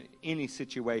disadvantage in any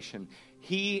situation.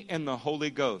 He and the Holy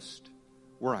Ghost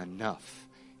were enough.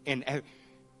 And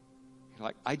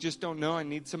like, I just don't know. I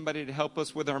need somebody to help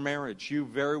us with our marriage. You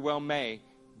very well may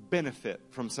benefit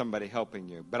from somebody helping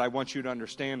you. But I want you to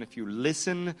understand, if you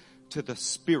listen to the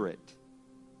Spirit,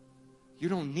 you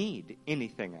don't need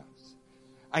anything else.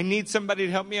 I need somebody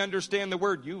to help me understand the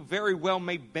Word. You very well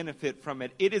may benefit from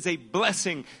it. It is a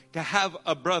blessing to have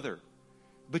a brother.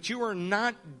 But you are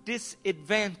not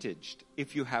disadvantaged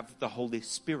if you have the Holy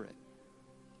Spirit.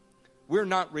 We're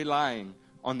not relying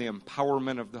on the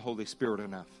empowerment of the Holy Spirit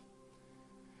enough.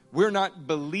 We're not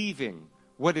believing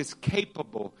what is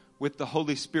capable with the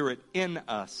Holy Spirit in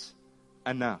us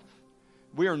enough.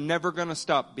 We are never going to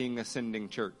stop being Ascending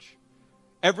Church.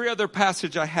 Every other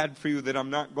passage I had for you that I'm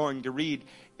not going to read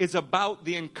is about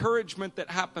the encouragement that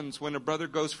happens when a brother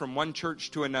goes from one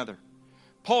church to another.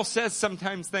 Paul says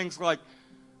sometimes things like,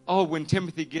 oh, when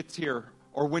Timothy gets here,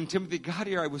 or when Timothy got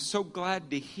here, I was so glad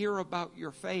to hear about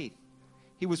your faith.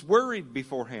 He was worried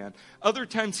beforehand. Other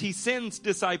times he sends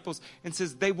disciples and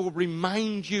says they will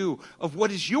remind you of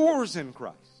what is yours in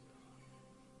Christ.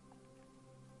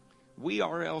 We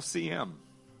are LCM.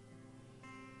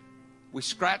 We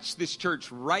scratched this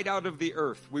church right out of the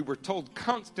earth. We were told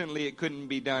constantly it couldn't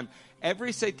be done.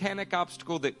 Every satanic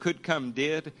obstacle that could come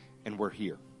did, and we're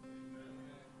here.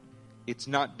 It's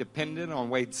not dependent on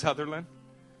Wade Sutherland.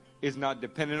 It's not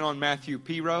dependent on Matthew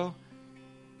Piro.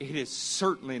 It is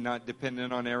certainly not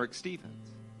dependent on Eric Stevens.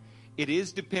 It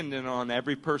is dependent on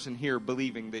every person here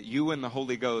believing that you and the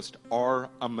Holy Ghost are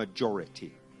a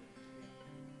majority.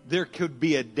 There could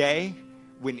be a day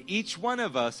when each one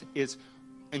of us is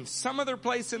in some other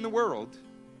place in the world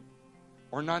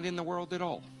or not in the world at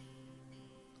all.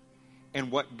 And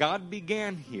what God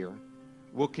began here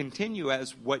will continue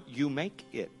as what you make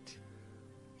it.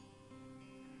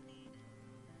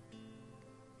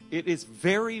 It is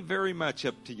very, very much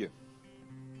up to you.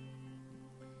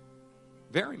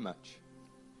 Very much.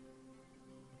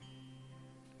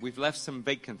 We've left some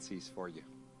vacancies for you.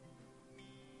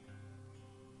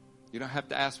 You don't have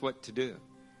to ask what to do.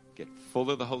 Get full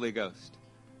of the Holy Ghost.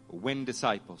 Win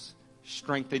disciples.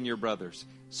 Strengthen your brothers.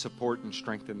 Support and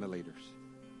strengthen the leaders.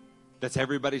 That's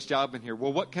everybody's job in here.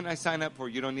 Well, what can I sign up for?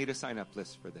 You don't need a sign-up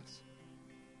list for this.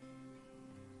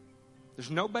 There's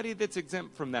nobody that's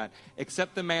exempt from that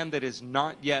except the man that is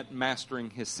not yet mastering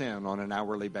his sin on an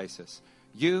hourly basis.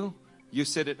 You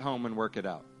sit at home and work it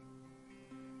out.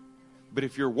 But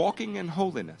if you're walking in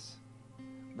holiness,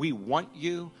 we want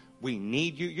you, we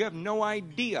need you. You have no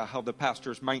idea how the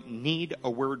pastors might need a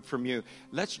word from you.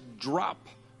 Let's drop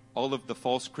all of the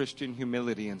false Christian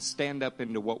humility and stand up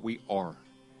into what we are.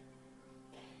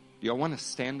 Do y'all want to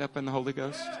stand up in the Holy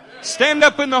Ghost? Stand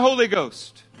up in the Holy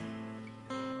Ghost.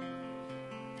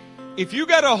 If you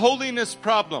got a holiness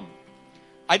problem,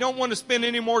 I don't want to spend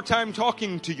any more time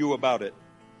talking to you about it.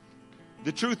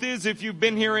 The truth is, if you've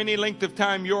been here any length of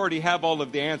time, you already have all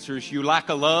of the answers. You lack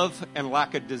a love and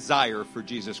lack a desire for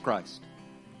Jesus Christ.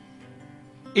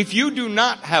 If you do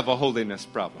not have a holiness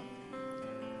problem,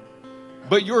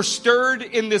 but you're stirred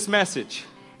in this message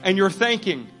and you're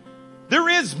thinking, there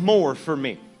is more for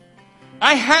me.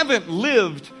 I haven't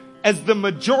lived as the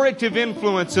majority of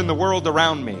influence in the world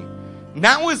around me.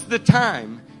 Now is the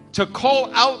time to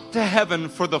call out to heaven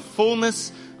for the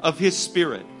fullness of His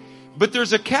Spirit. But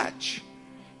there's a catch.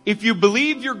 If you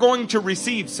believe you're going to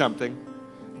receive something,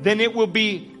 then it will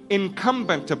be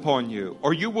incumbent upon you,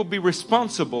 or you will be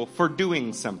responsible for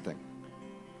doing something.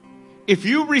 If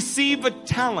you receive a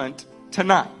talent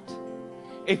tonight,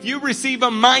 if you receive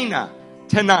a mina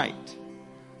tonight,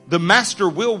 the master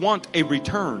will want a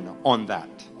return on that.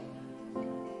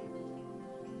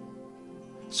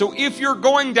 So if you're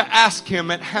going to ask Him,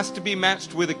 it has to be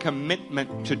matched with a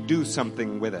commitment to do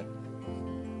something with it.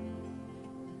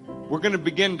 We're going to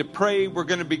begin to pray. We're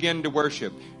going to begin to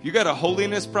worship. You got a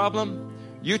holiness problem?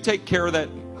 You take care of that.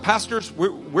 Pastors,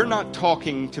 we're not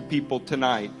talking to people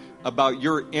tonight about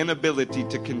your inability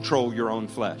to control your own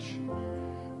flesh.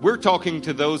 We're talking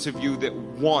to those of you that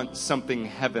want something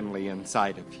heavenly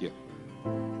inside of you.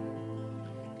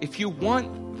 If you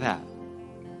want that,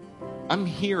 I'm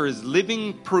here as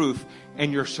living proof,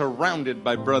 and you're surrounded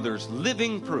by brothers,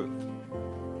 living proof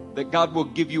that God will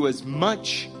give you as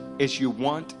much as you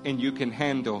want and you can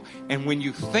handle. And when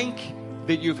you think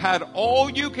that you've had all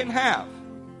you can have,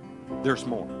 there's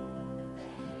more.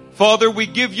 Father, we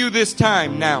give you this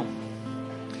time now.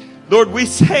 Lord, we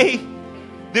say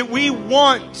that we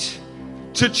want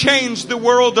to change the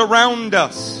world around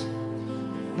us.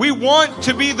 We want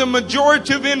to be the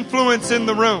majority of influence in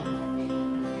the room.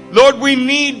 Lord, we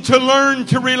need to learn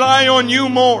to rely on you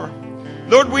more.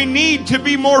 Lord, we need to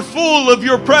be more full of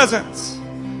your presence.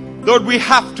 Lord, we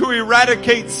have to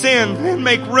eradicate sin and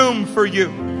make room for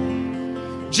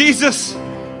you. Jesus,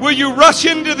 will you rush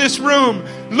into this room?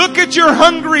 Look at your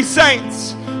hungry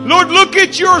saints. Lord, look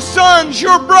at your sons,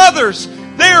 your brothers.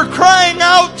 They are crying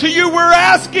out to you. We're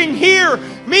asking here.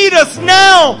 Meet us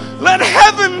now. Let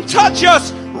heaven touch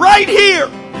us right here.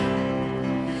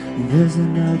 There's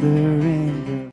another in